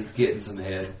head? He's getting some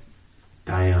head.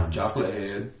 Damn. Chocolate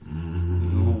head.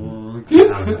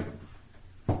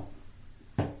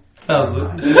 Sounds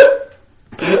like We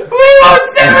won't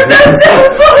say what that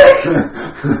sounds like!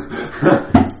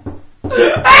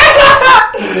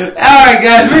 Alright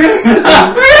Alright, guys, we're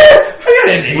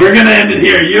gonna end it. We're gonna end it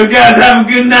here. You guys have a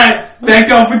good night. Thank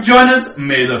y'all for joining us.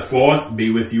 May the 4th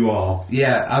be with you all.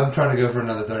 Yeah, I'm trying to go for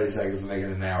another 30 seconds and make it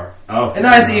an hour. Oh, A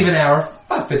nice even hour,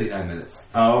 about 59 minutes.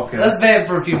 Oh, okay. Let's vamp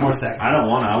for a few more seconds. I don't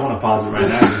want to. I want to pause it right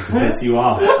now just to piss you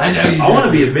off. I know you I want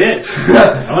to be a bitch.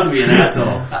 I want to be an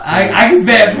asshole. I can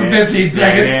vamp for 15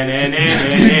 seconds. Do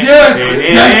Do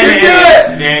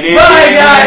it! Bye, guys!